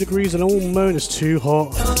 40 degrees and all moan it's too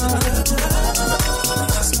hot.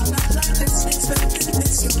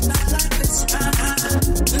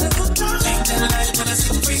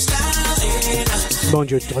 Mind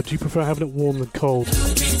you, I do prefer having it warm than cold.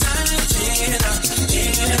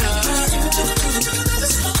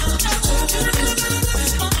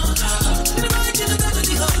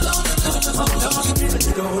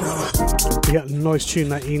 Yeah, nice tune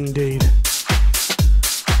that indeed.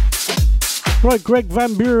 Right, Greg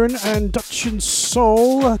Van Buren and Dutch and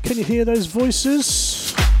Soul. Can you hear those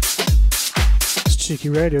voices? It's Cheeky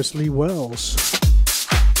Radio, it's Lee Wells.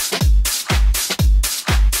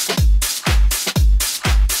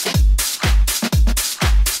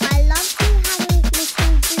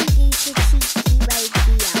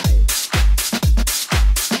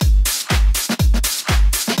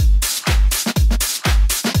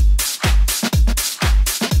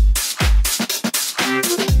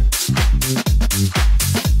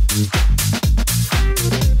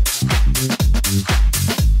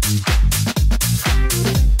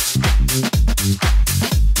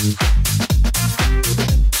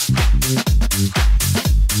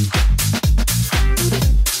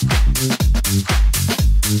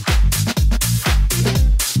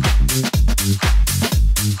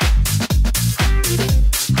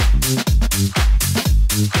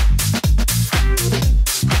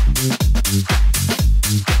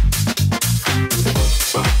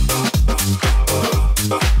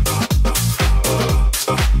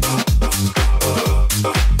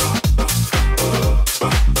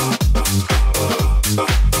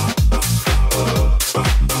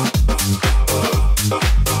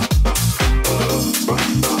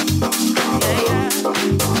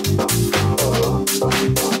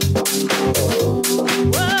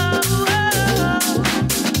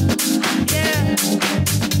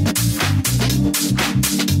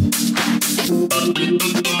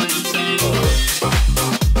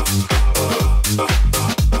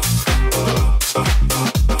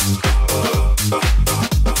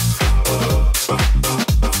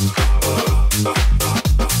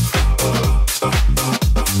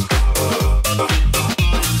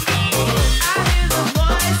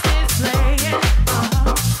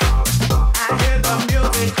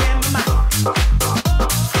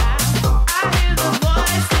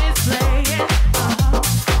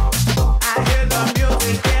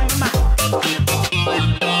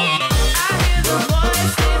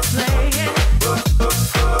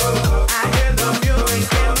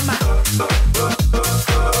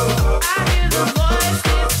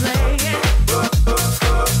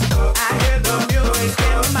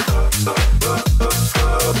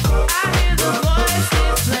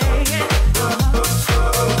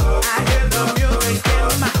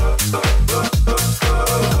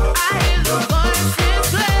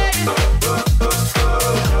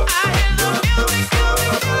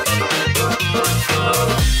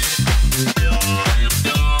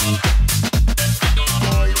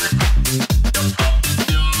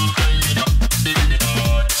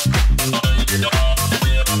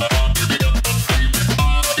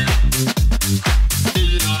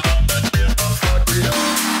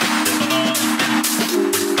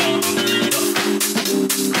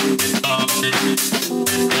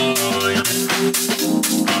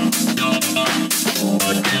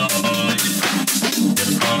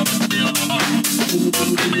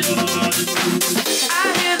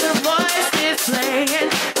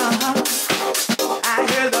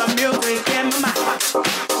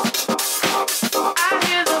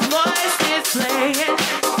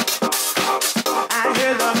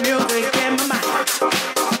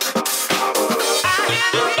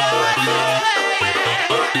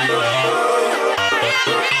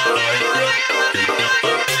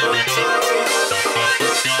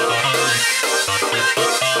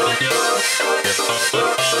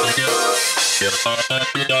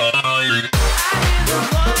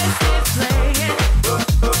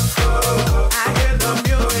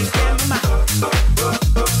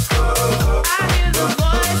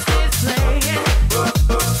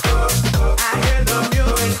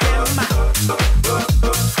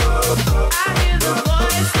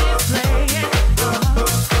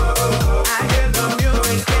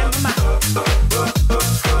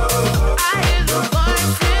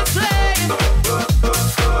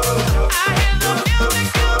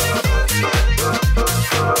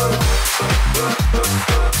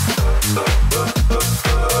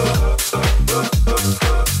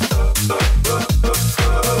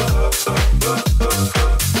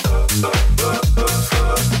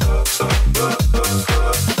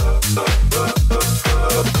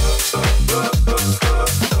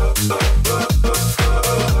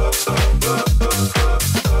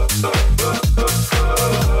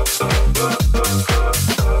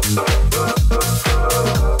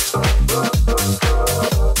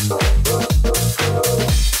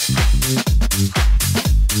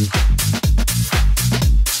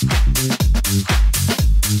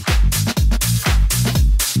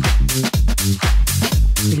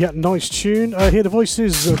 Yeah, nice tune. Hear the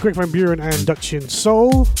voices of Greg Van Buren and Dutch in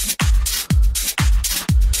Soul.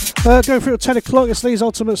 Going through at 10 o'clock, it's Lee's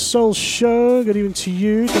Ultimate Soul Show. Good evening to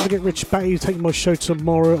you. Don't forget Rich Batty taking my show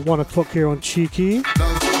tomorrow at 1 o'clock here on Cheeky.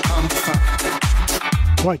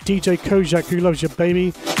 Right, DJ Kojak, Who Loves Your Baby,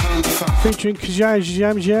 featuring Kajaj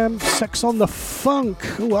Jam Jam, Sex on the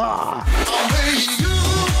Funk. Ooh, ah.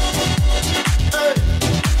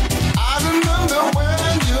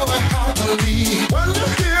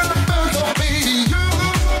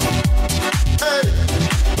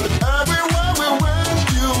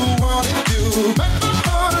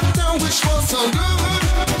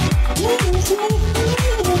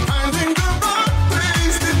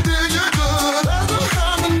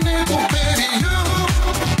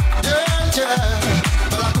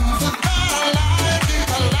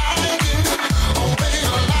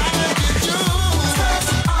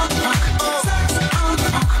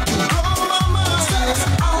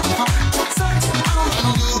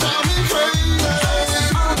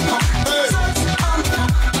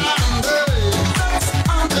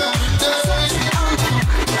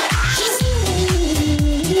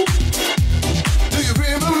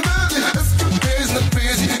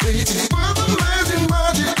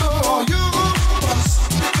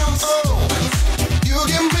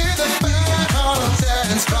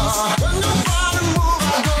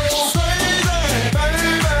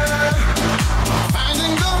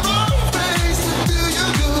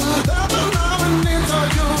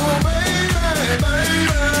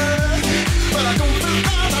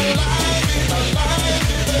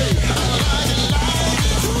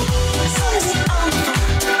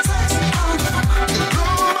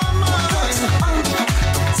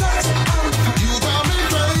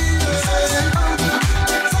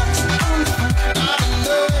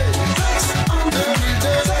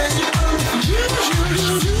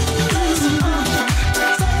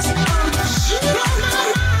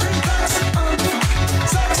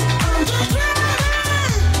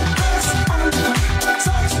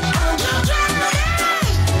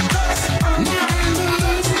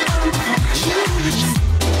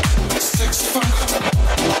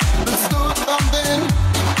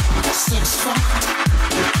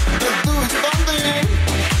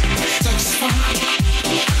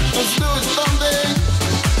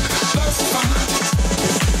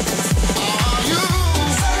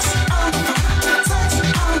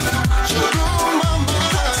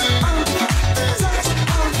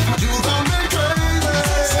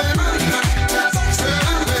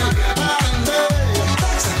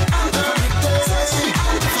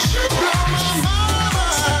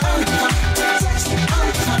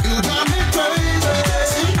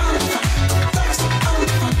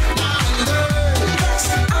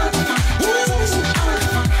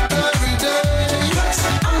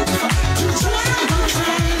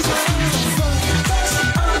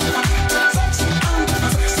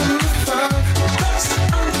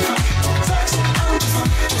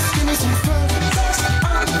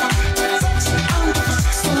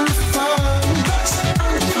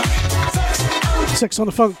 Sex on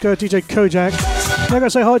the Funk, DJ Kojak. Now I'm going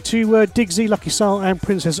to say hi to Diggsy, Lucky Soul and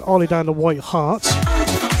Princess Ollie down the White Hart.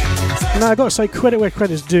 Now I've got to say credit where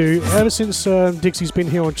credit's due. Ever since Diggsy's been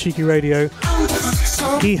here on Cheeky Radio,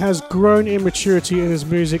 he has grown in maturity in his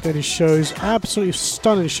music and his shows. Absolutely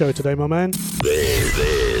stunning show today, my man.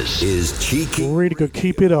 This is Cheeky. Really good,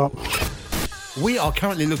 keep it up. We are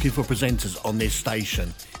currently looking for presenters on this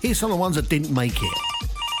station. Here's some of the ones that didn't make it.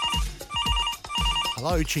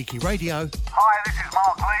 Hello, Cheeky Radio. Hi, this is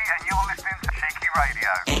Mark Lee, and you're listening to Cheeky Radio.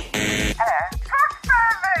 Yeah? Trust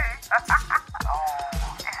Stanley!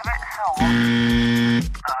 Oh, it's a bit sore.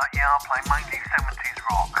 Yeah, I play mainly 70s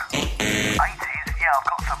rock. 80s, yeah, I've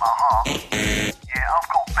got some heart. Yeah, I've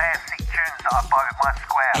got bare sick tunes that I bow with my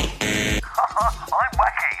square. I'm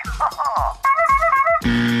wacky.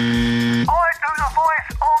 I do the voice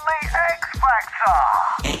on the X Factor.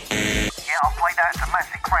 Yeah, I've played out to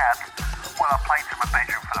massive crowds. Well, I played to my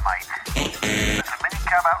bedroom for the mates. There's a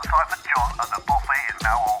minicab outside for John, and the buffet is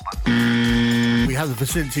now open. We have the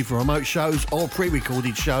facility for remote shows or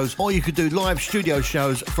pre-recorded shows, or you could do live studio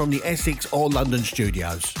shows from the Essex or London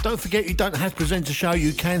studios. Don't forget, you don't have to present a show,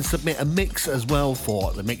 you can submit a mix as well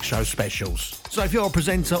for the Mix Show specials. So if you're a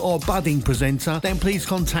presenter or budding presenter, then please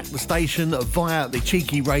contact the station via the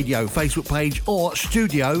Cheeky Radio Facebook page or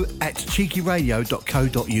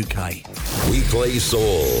studio@cheekyradio.co.uk. We play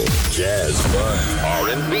soul, jazz, funk,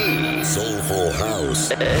 R&B, soulful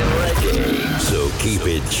house, and reggae. So keep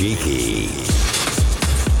it cheeky.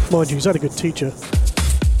 Mind you, he's had a good teacher.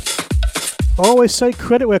 I always say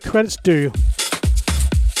credit where credit's due.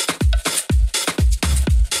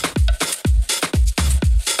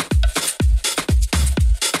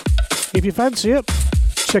 if you fancy it,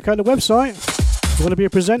 check out the website. You want to be a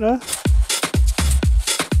presenter?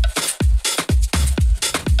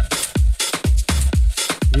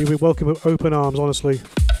 You'll be welcome with open arms, honestly.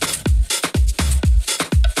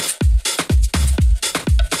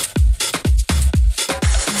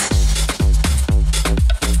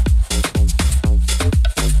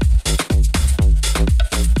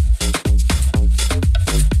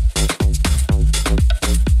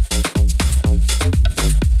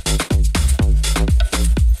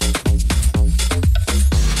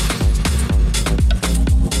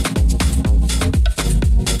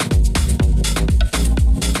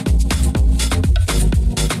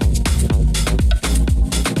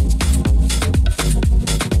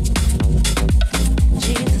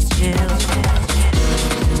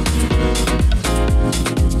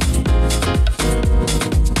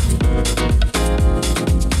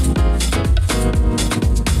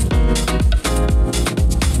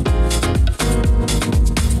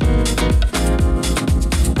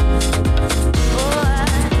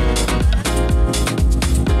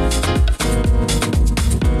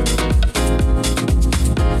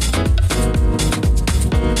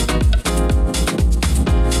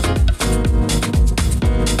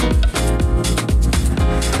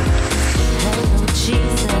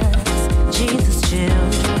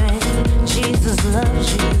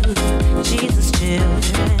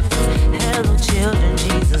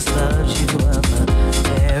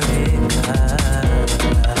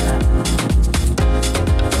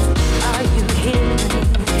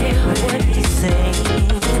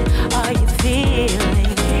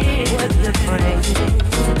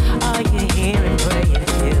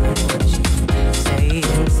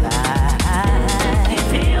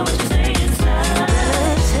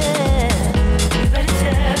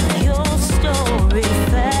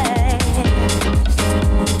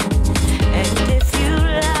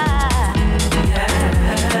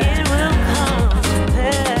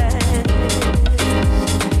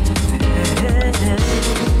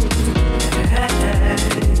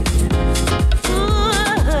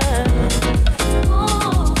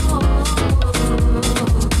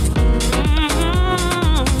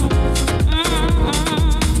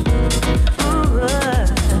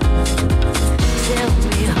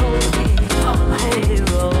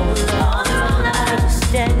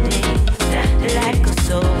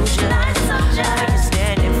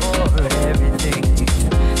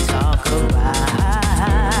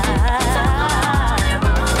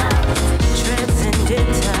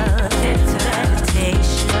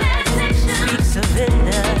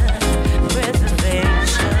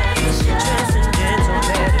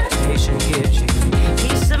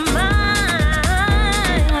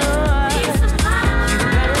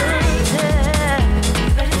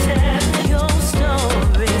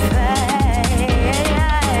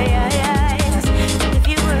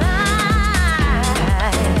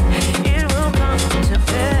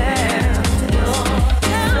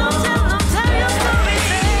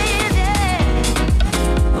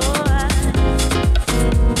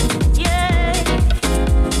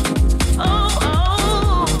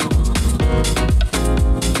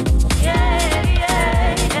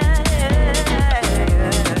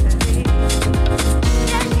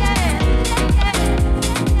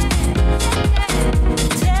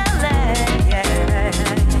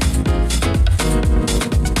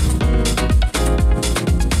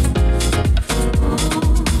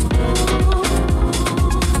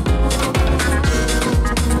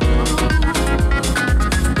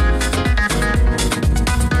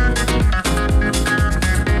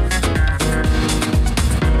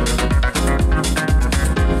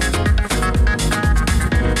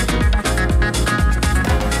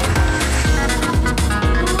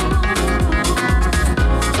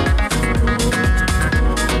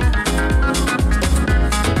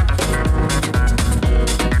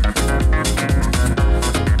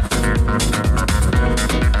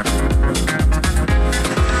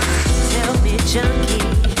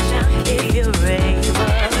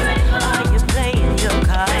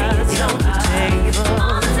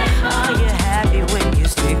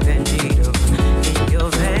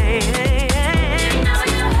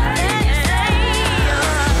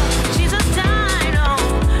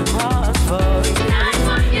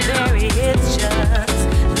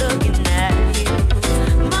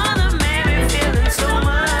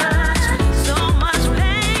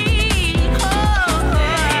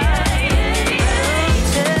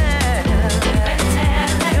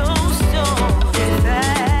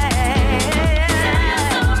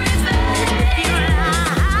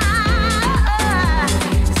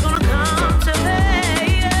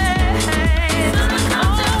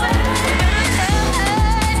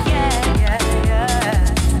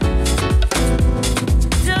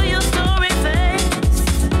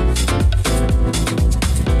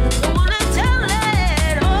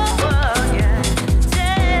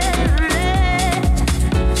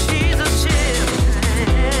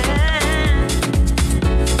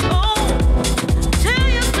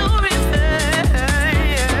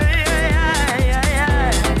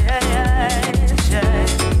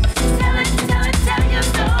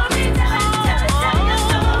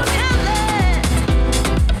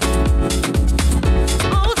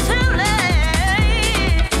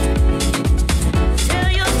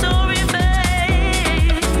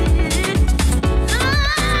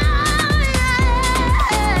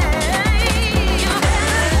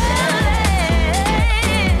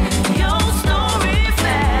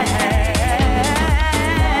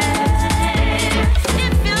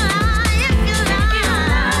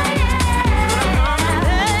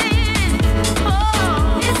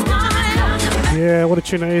 what a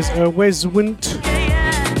tune that is. Wes Wint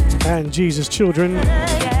and Jesus Children.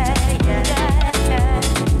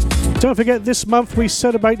 Don't forget, this month we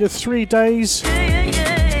celebrate the 3 days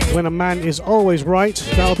when a man is always right.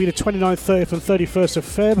 That'll be the 29th, 30th and 31st of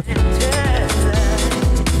Feb.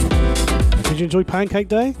 Did you enjoy Pancake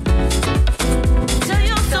Day?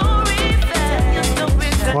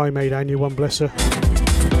 I made Anu one, bless her.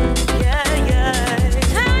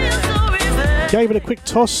 Gave it a quick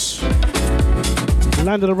toss.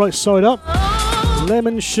 Landed the right side up.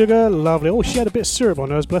 Lemon, sugar, lovely. Oh, she had a bit of syrup on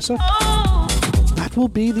hers, bless her. That will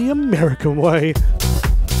be the American way.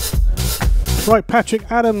 Right,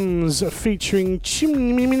 Patrick Adams featuring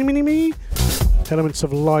Chimney Me. Elements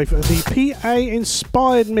of Life. The PA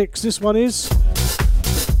inspired mix. This one is.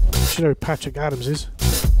 You know who Patrick Adams is.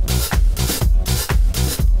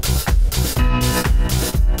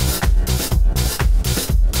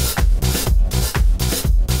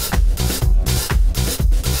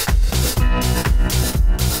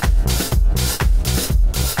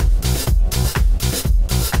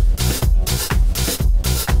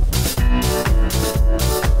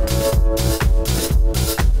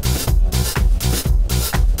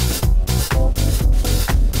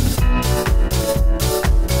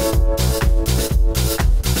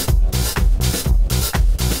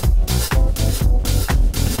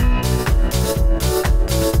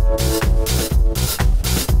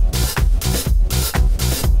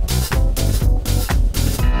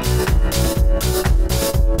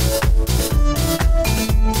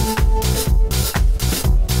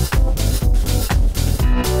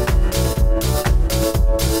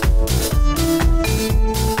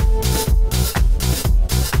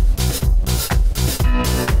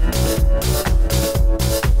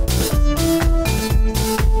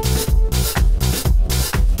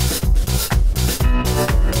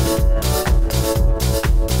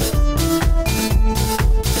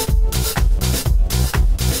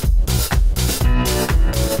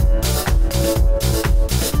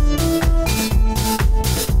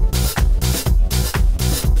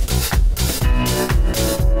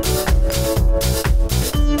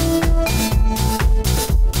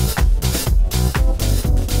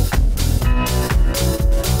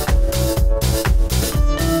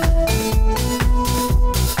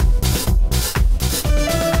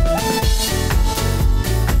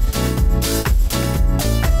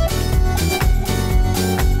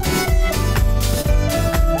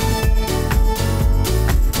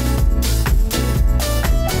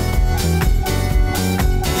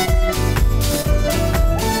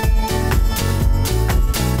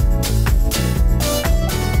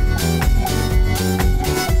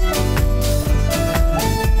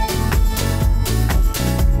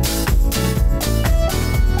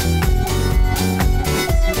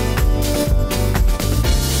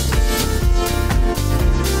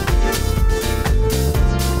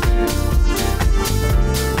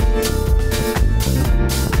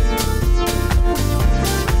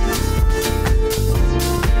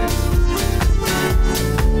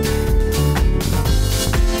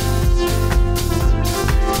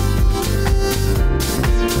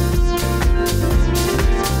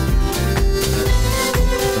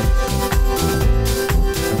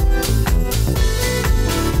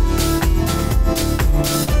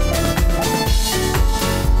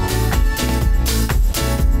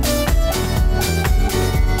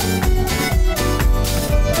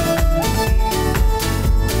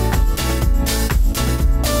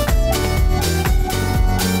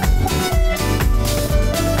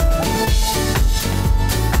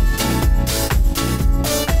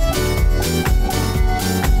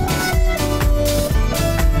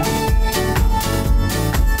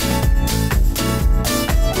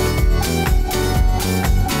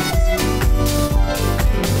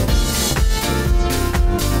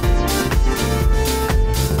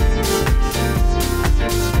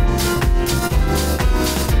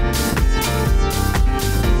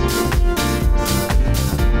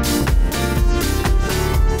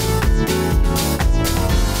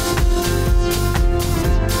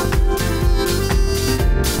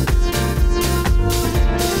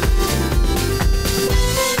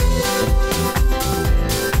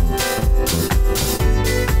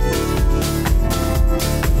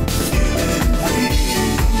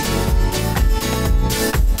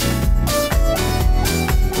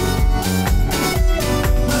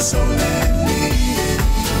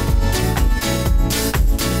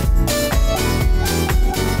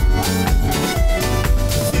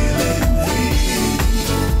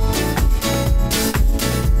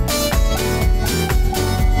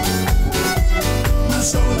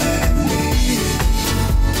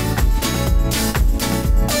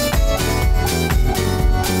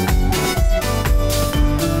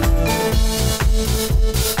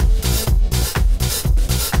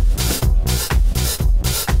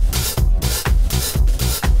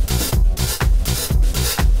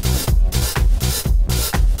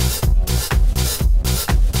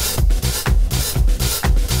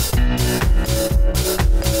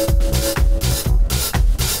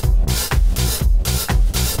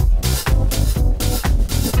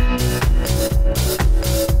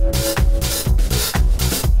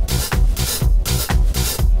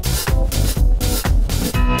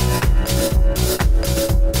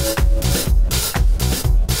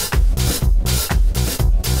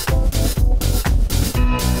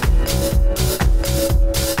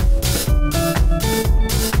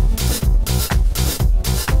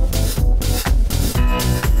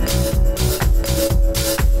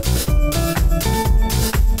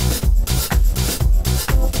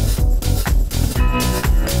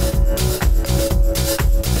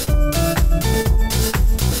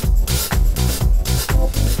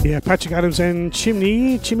 Yeah, Patrick Adams and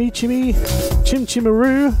Chimchimaroo,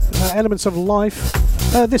 Elements of Life.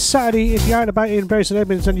 This Saturday, if you're out and about in Bury St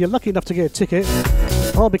Edmunds and you're lucky enough to get a ticket,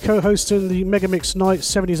 I'll be co-hosting the Megamix Night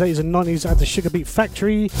 70s, 80s and 90s at the Sugar Beet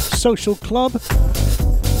Factory Social Club.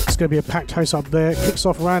 It's going to be a packed house up there. It kicks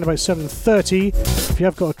off around about 7:30. If you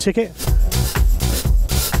have got a ticket,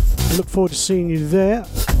 I look forward to seeing you there.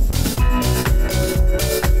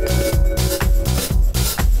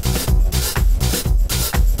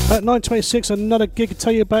 At 9:26, another gig to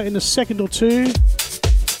tell you about in a second or two.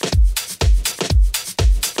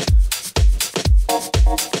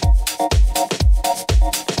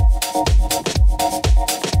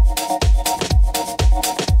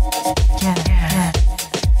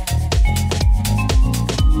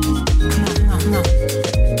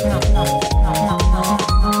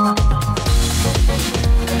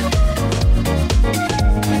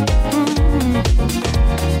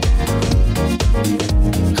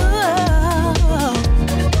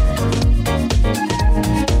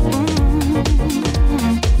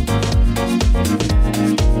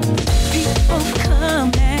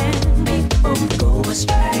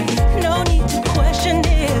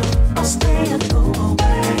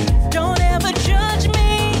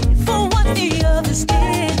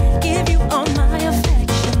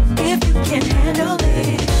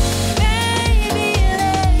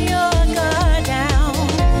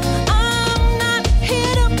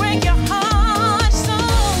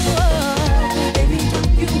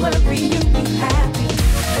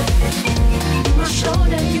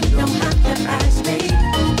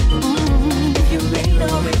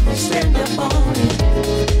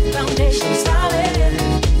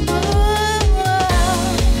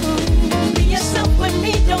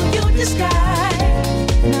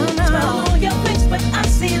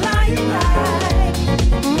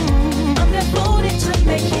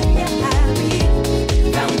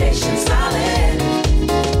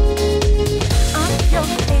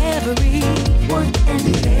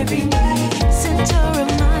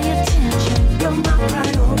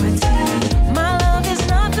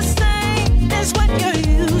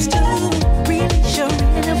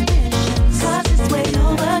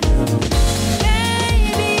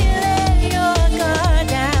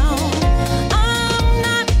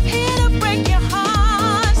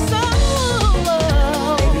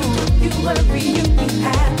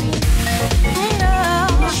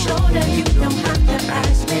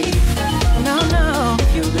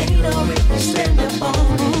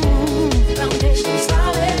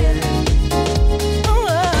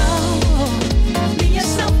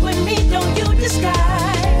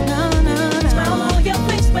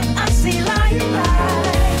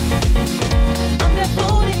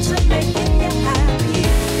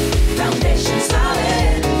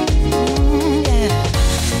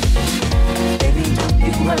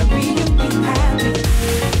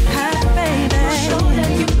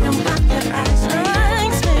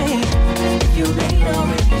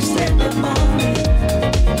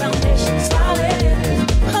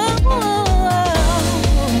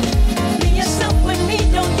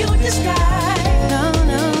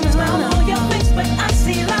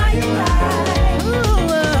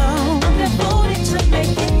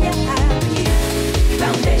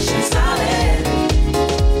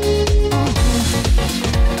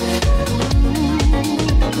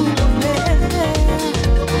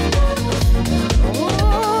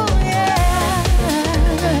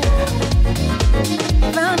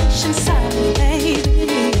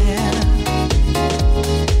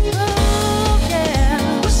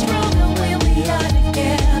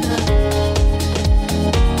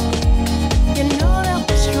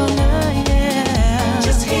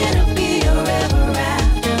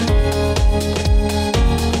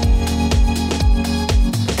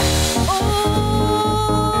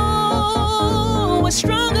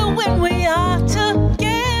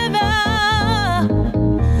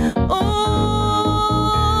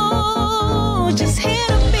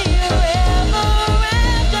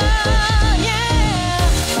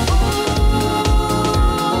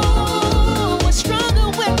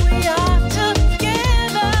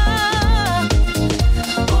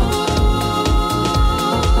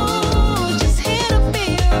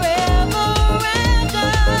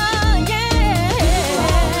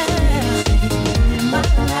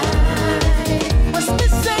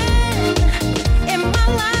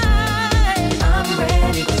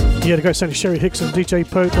 Yeah, the great sound of Sherry Hicks and DJ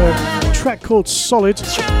Pope, a track called Solid,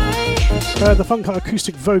 the funk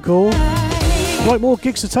acoustic vocal. Right, more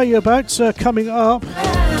gigs to tell you about coming up.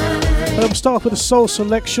 We'll start off with a soul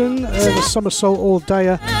selection, the Summer Soul All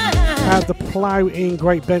Dayer at the Plough in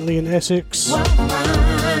Great Bentley in Essex.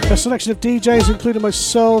 A selection of DJs, including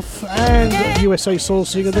myself and USA Soul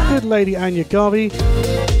singer, the good lady Anya Garvey.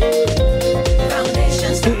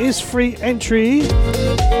 It is free entry, and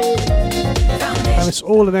it's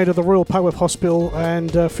all in aid of the Royal Palworth Hospital,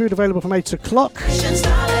 and food available from 8 o'clock.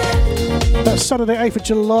 That's Saturday, 8th of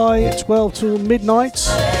July, 12 till midnight.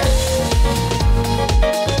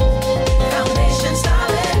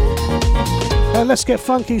 Let's Get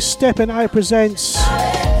Funky Stepping Out presents...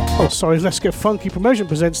 Let's Get Funky Promotion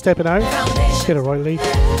presents Stepping Out. Let's get it right, Lee.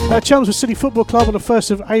 Chelmsford City Football Club on the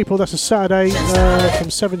 1st of April, that's a Saturday,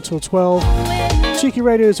 from 7 till 12. Cheeky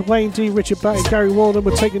Radio's Wayne D, Richard Batt and Gary Walden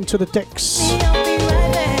were taken to the decks,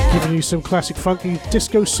 giving you some classic funky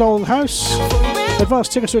disco, soul and house. Advance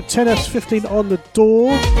tickets are at 10 s 15 on the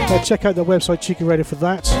door. Check out their website, Cheeky Radio, for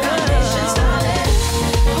that.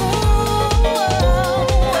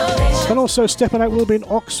 And also Stepping Out will be in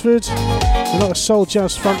Oxford. A lot of soul,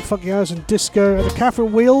 jazz, funk, funky house and disco at the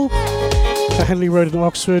Catherine Wheel at Henley Road in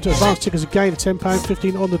Oxford. Advance tickets again at £10,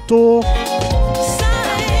 15 on the door.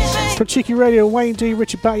 From Cheeky Radio, Wayne D,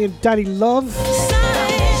 Richard Batty and Daddy Love.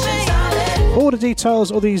 All the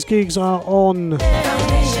details of these gigs are on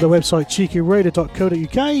the website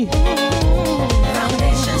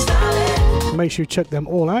cheekyradio.co.uk. Make sure you check them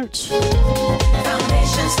all out.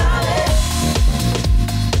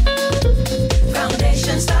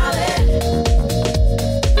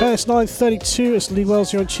 It's 9:32, it's Lee Wells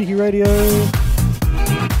here on Cheeky Radio.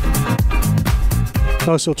 Nice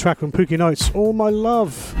little track from Pookie Nights, All My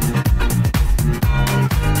Love.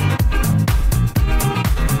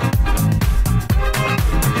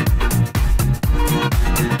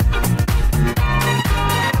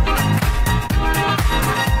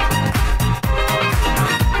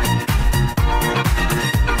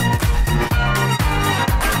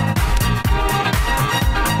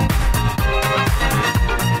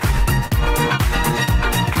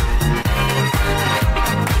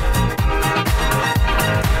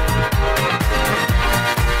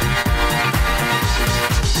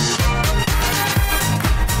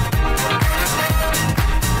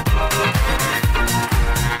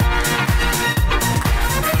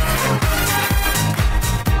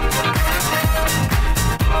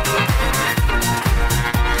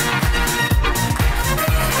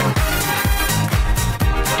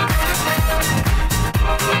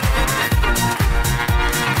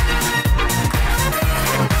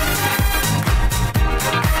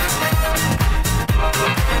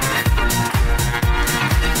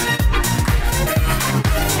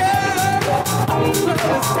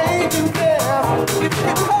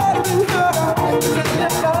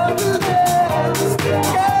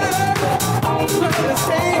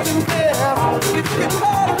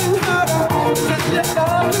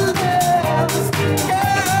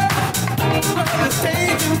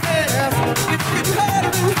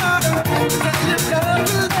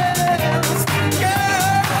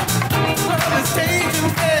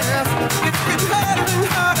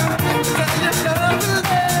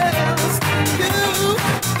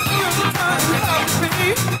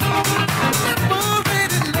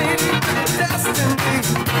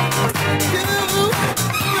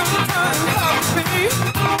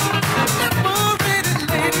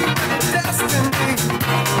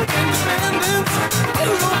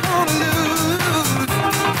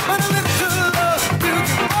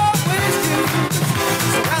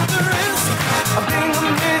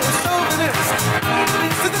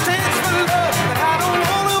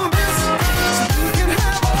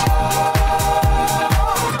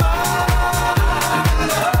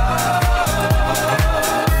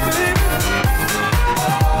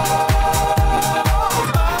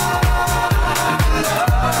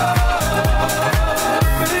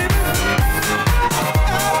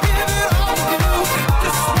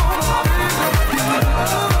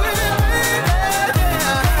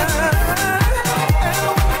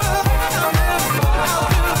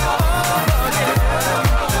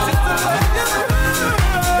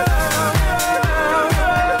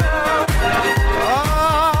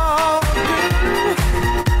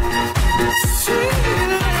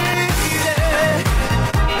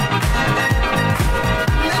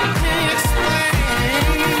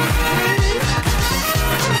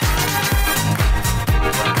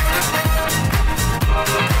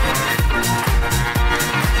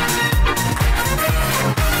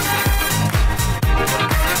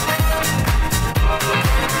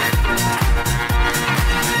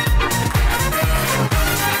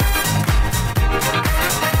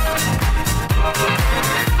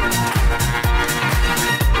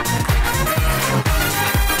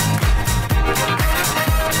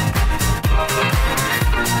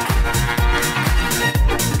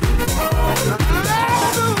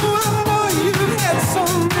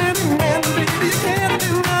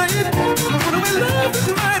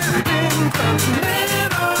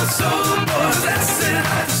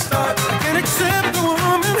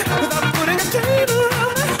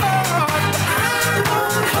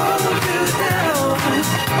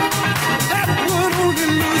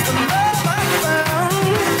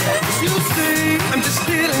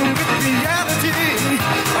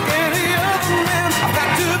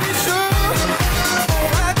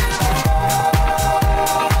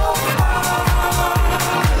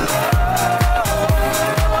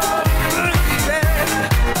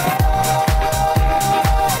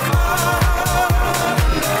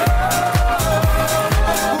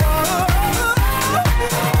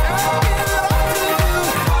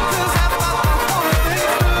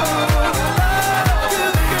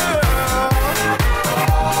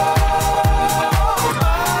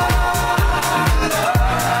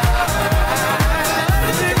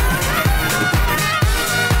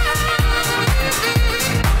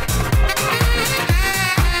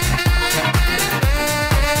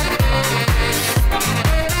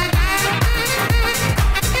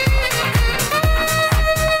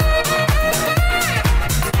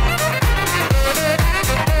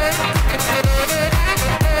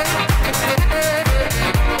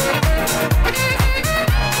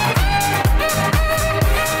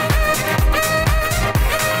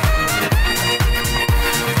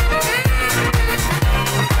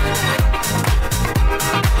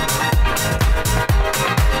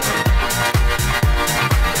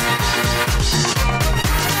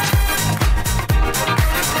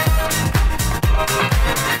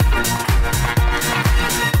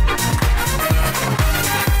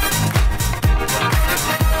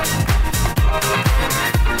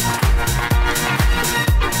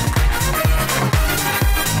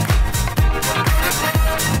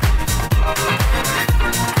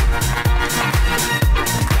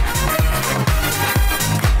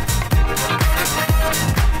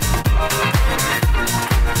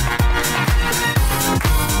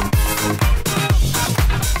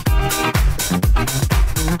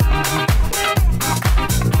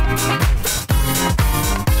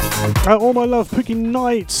 All My Love, Pookie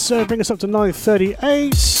Nights, bring us up to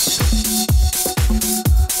 9:38.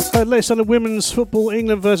 Latest on the women's football,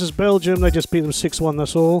 England versus Belgium. They just beat them 6-1,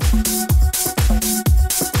 that's all.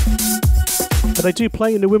 But they do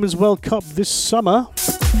play in the Women's World Cup this summer.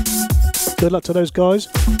 Good luck to those guys.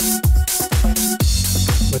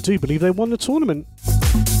 I do believe they won the tournament.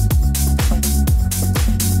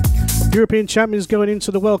 European champions going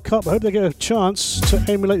into the World Cup. I hope they get a chance to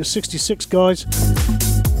emulate the 66 guys.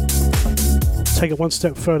 Take it one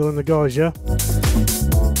step further than the guys, yeah?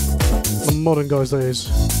 The modern guys, that is.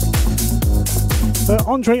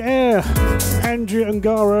 Andre Eyre, Andrea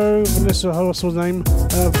Ungaro, Vanessa, what's her name?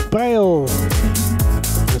 Bale.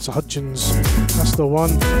 Vanessa Hudgens, that's the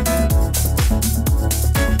one.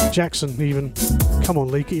 Jackson, even. Come on,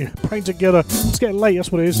 Lee, get your brain together. It's getting late,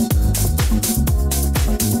 that's what it is.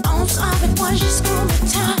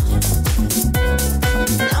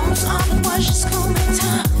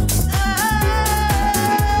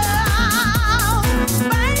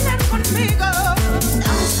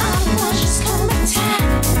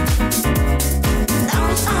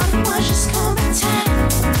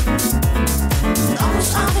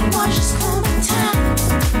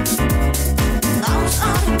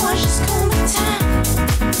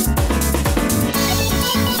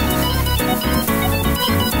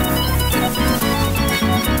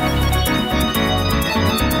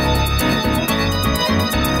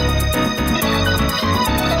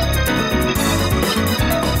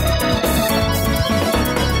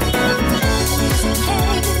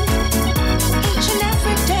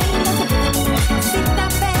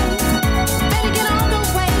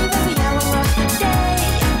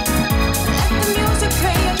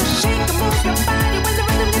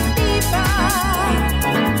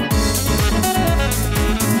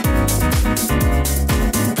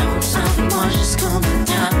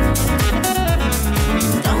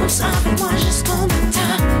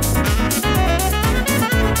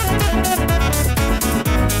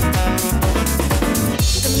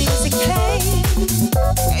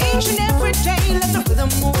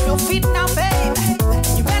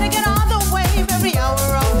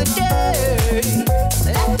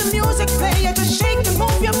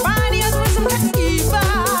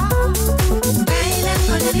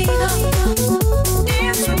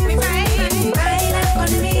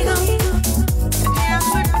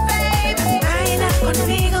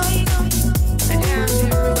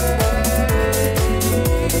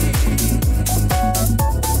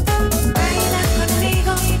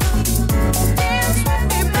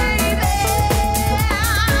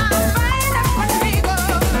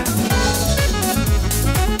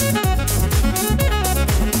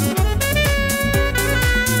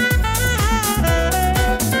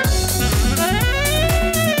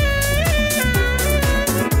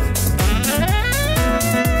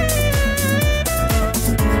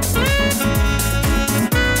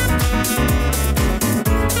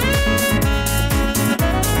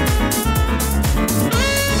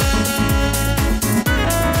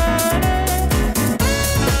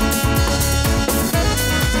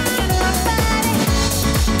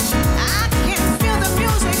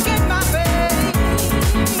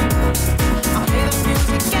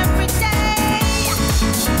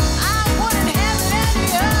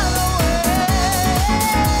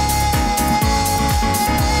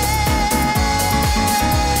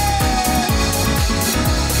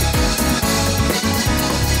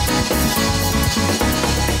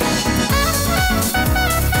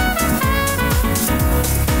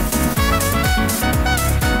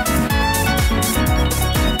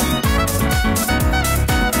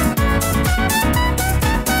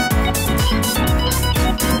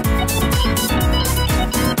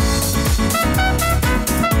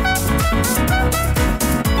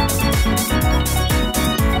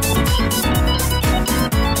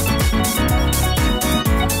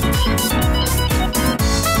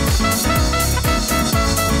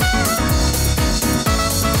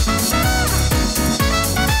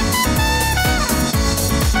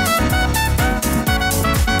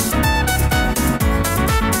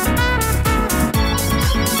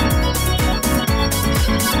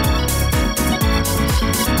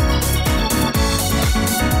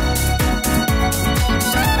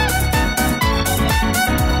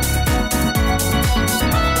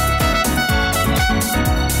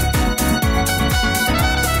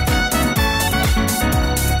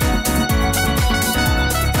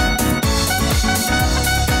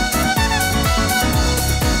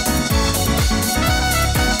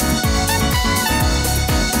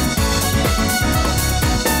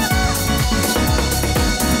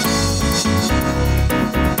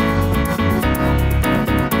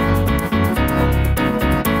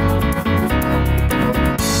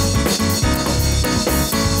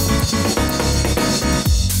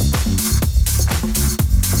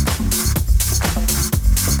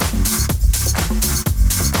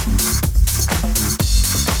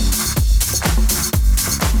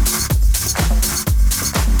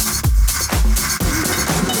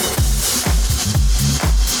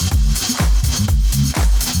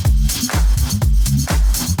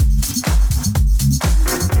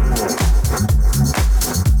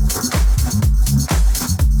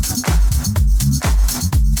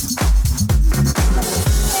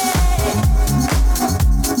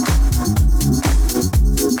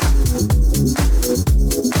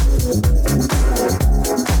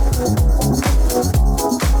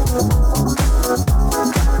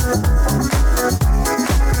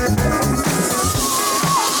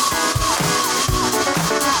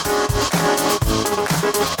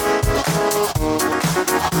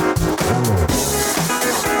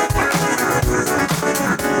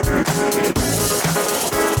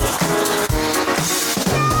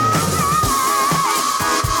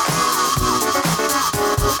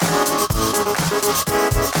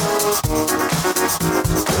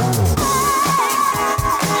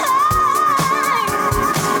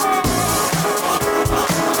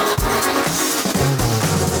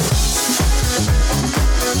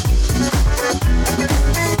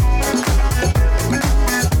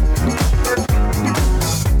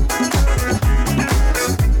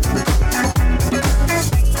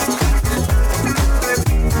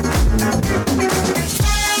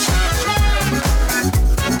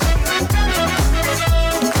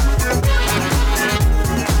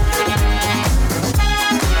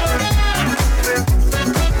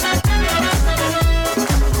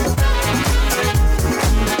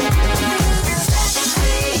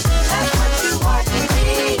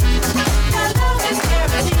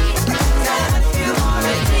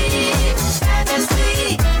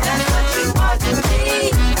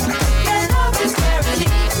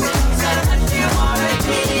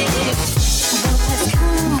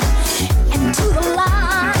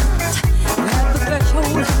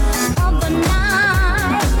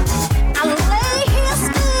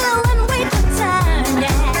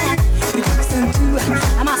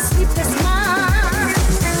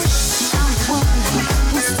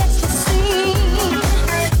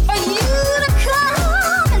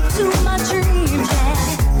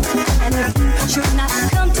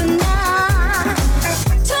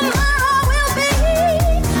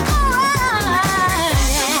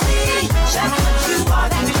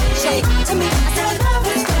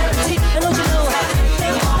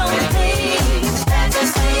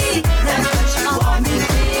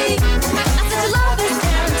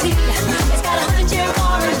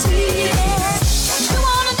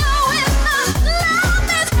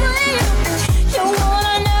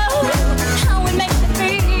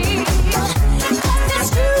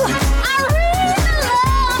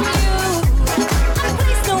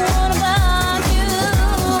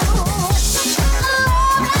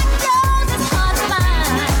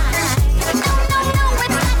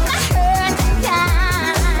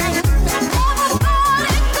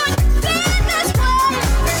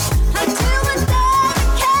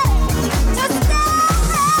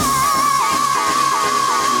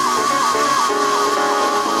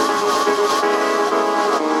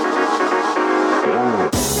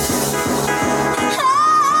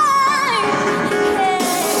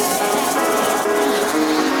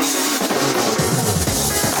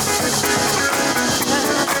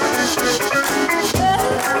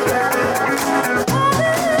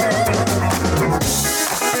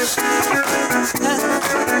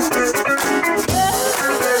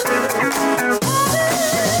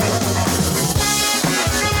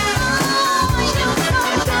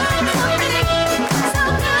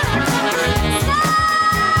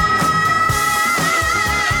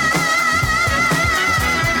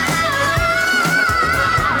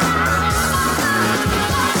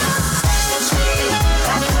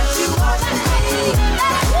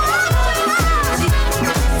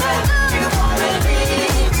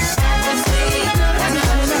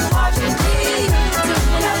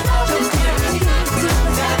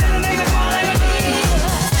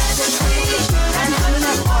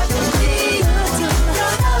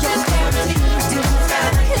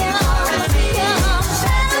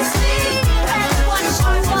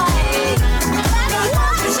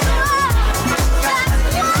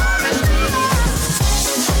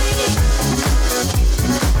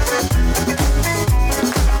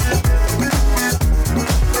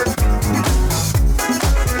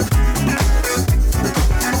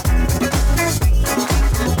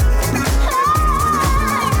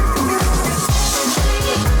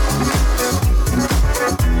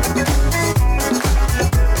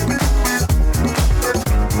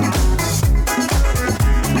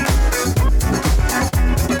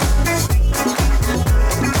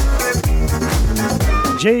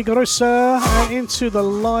 Jay Garosa and Into the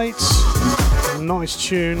Light. Nice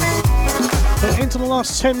tune. And into the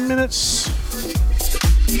last 10 minutes.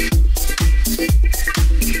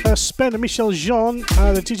 Spen and Michel Jean,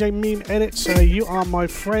 the DJ Meme edit, You Are My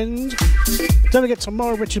Friend. Don't forget,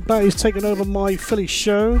 tomorrow Richard Bay is taking over my Philly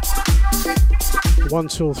show. 1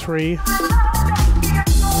 till 3.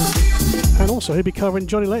 And also he'll be covering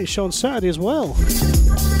Johnny Latest show on Saturday as well.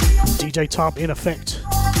 DJ Tarp in effect.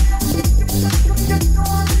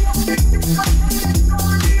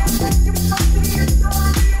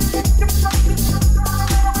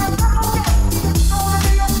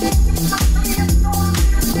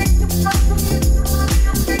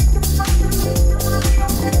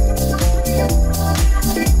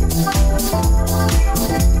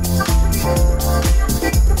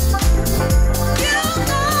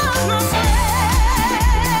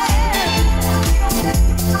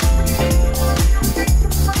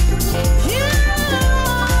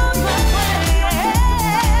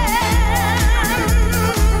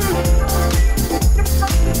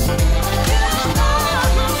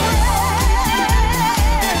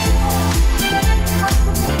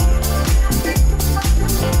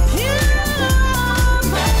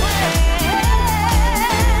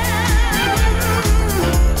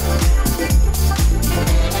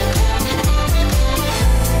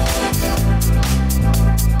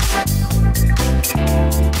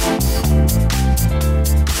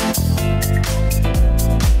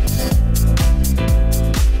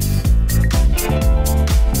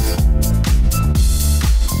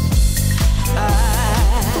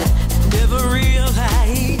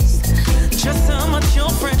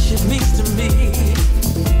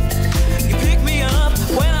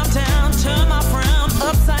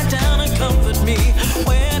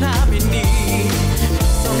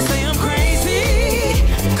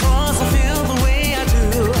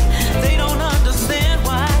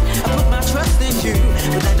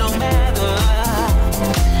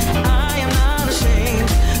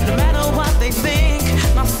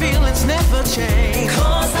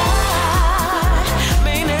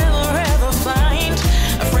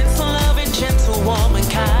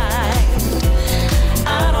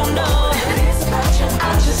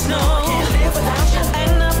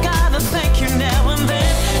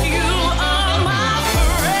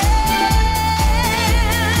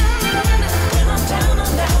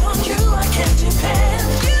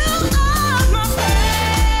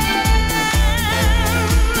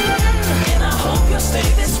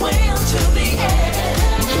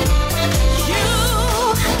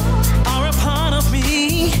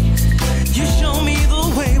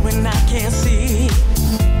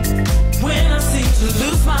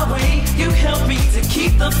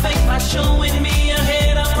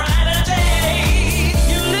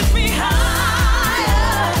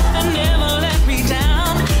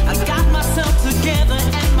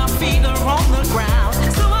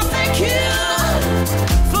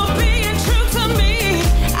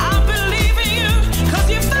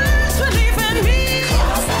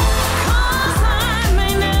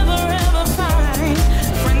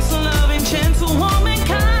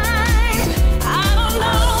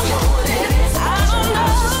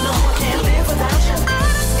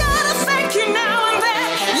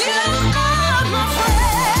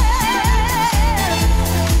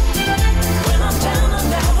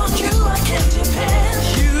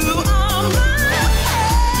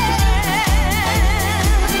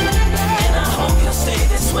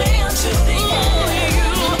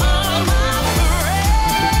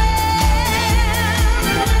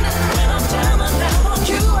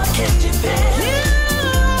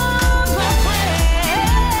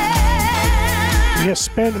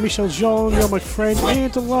 Ben and Michel Jean, You're My Friend,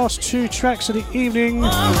 and the last two tracks of the evening.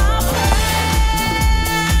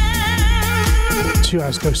 2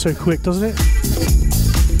 hours go so quick, doesn't it?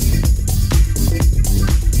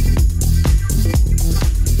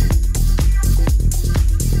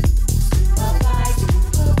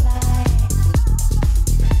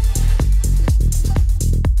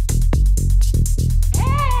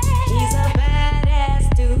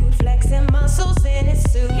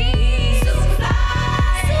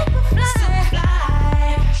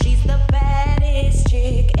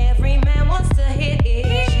 Every man wants to hit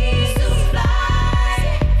it. She's so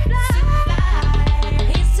fly, so fly.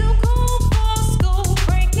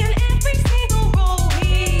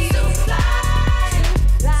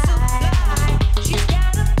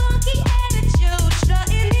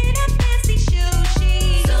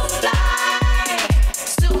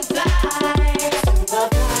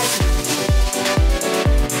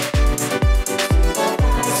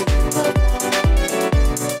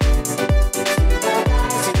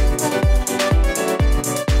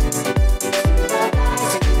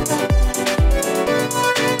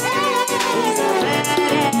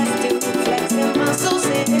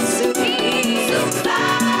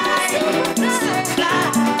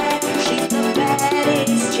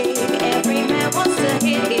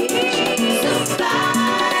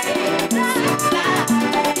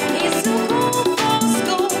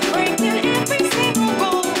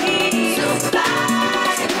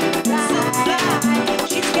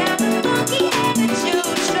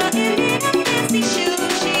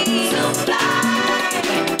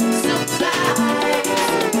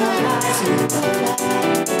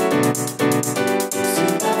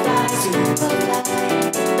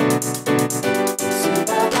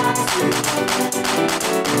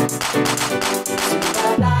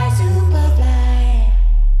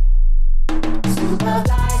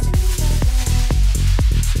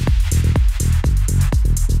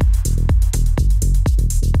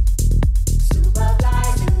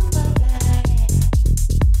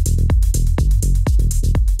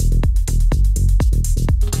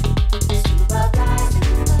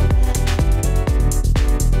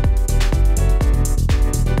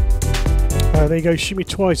 There you go, Shimmy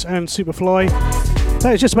Twice and Superfly.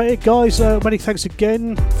 That is just about it, guys. Many thanks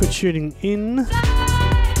again for tuning in.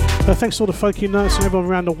 Thanks to all the funky nuts and everyone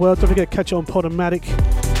around the world. Don't forget to catch it on Podomatic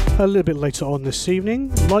a little bit later on this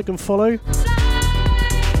evening. Like and follow.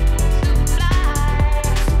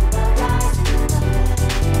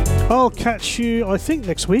 I'll catch you, I think,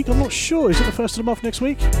 next week. I'm not sure. Is it the 1st of the month next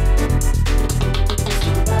week?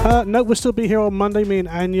 No, we'll still be here on Monday, me and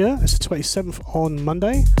Anya. It's the 27th on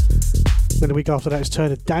Monday. Then the week after that is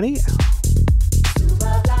Turner Danny.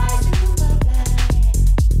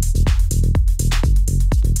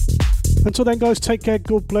 Until then, guys, take care,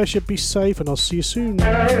 God bless you, be safe, and I'll see you soon.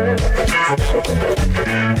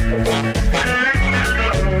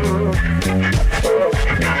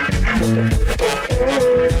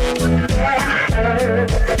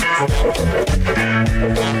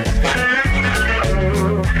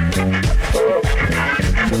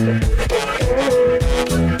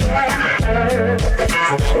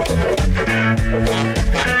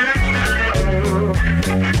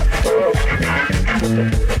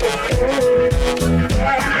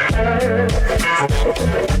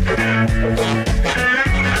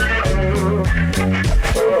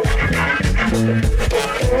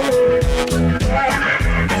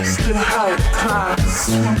 Still high times,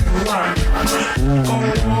 run.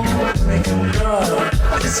 Oh, making love.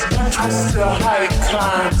 I still high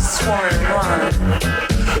times, swearing run.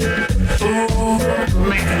 Ooh,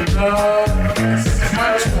 making love is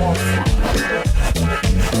much more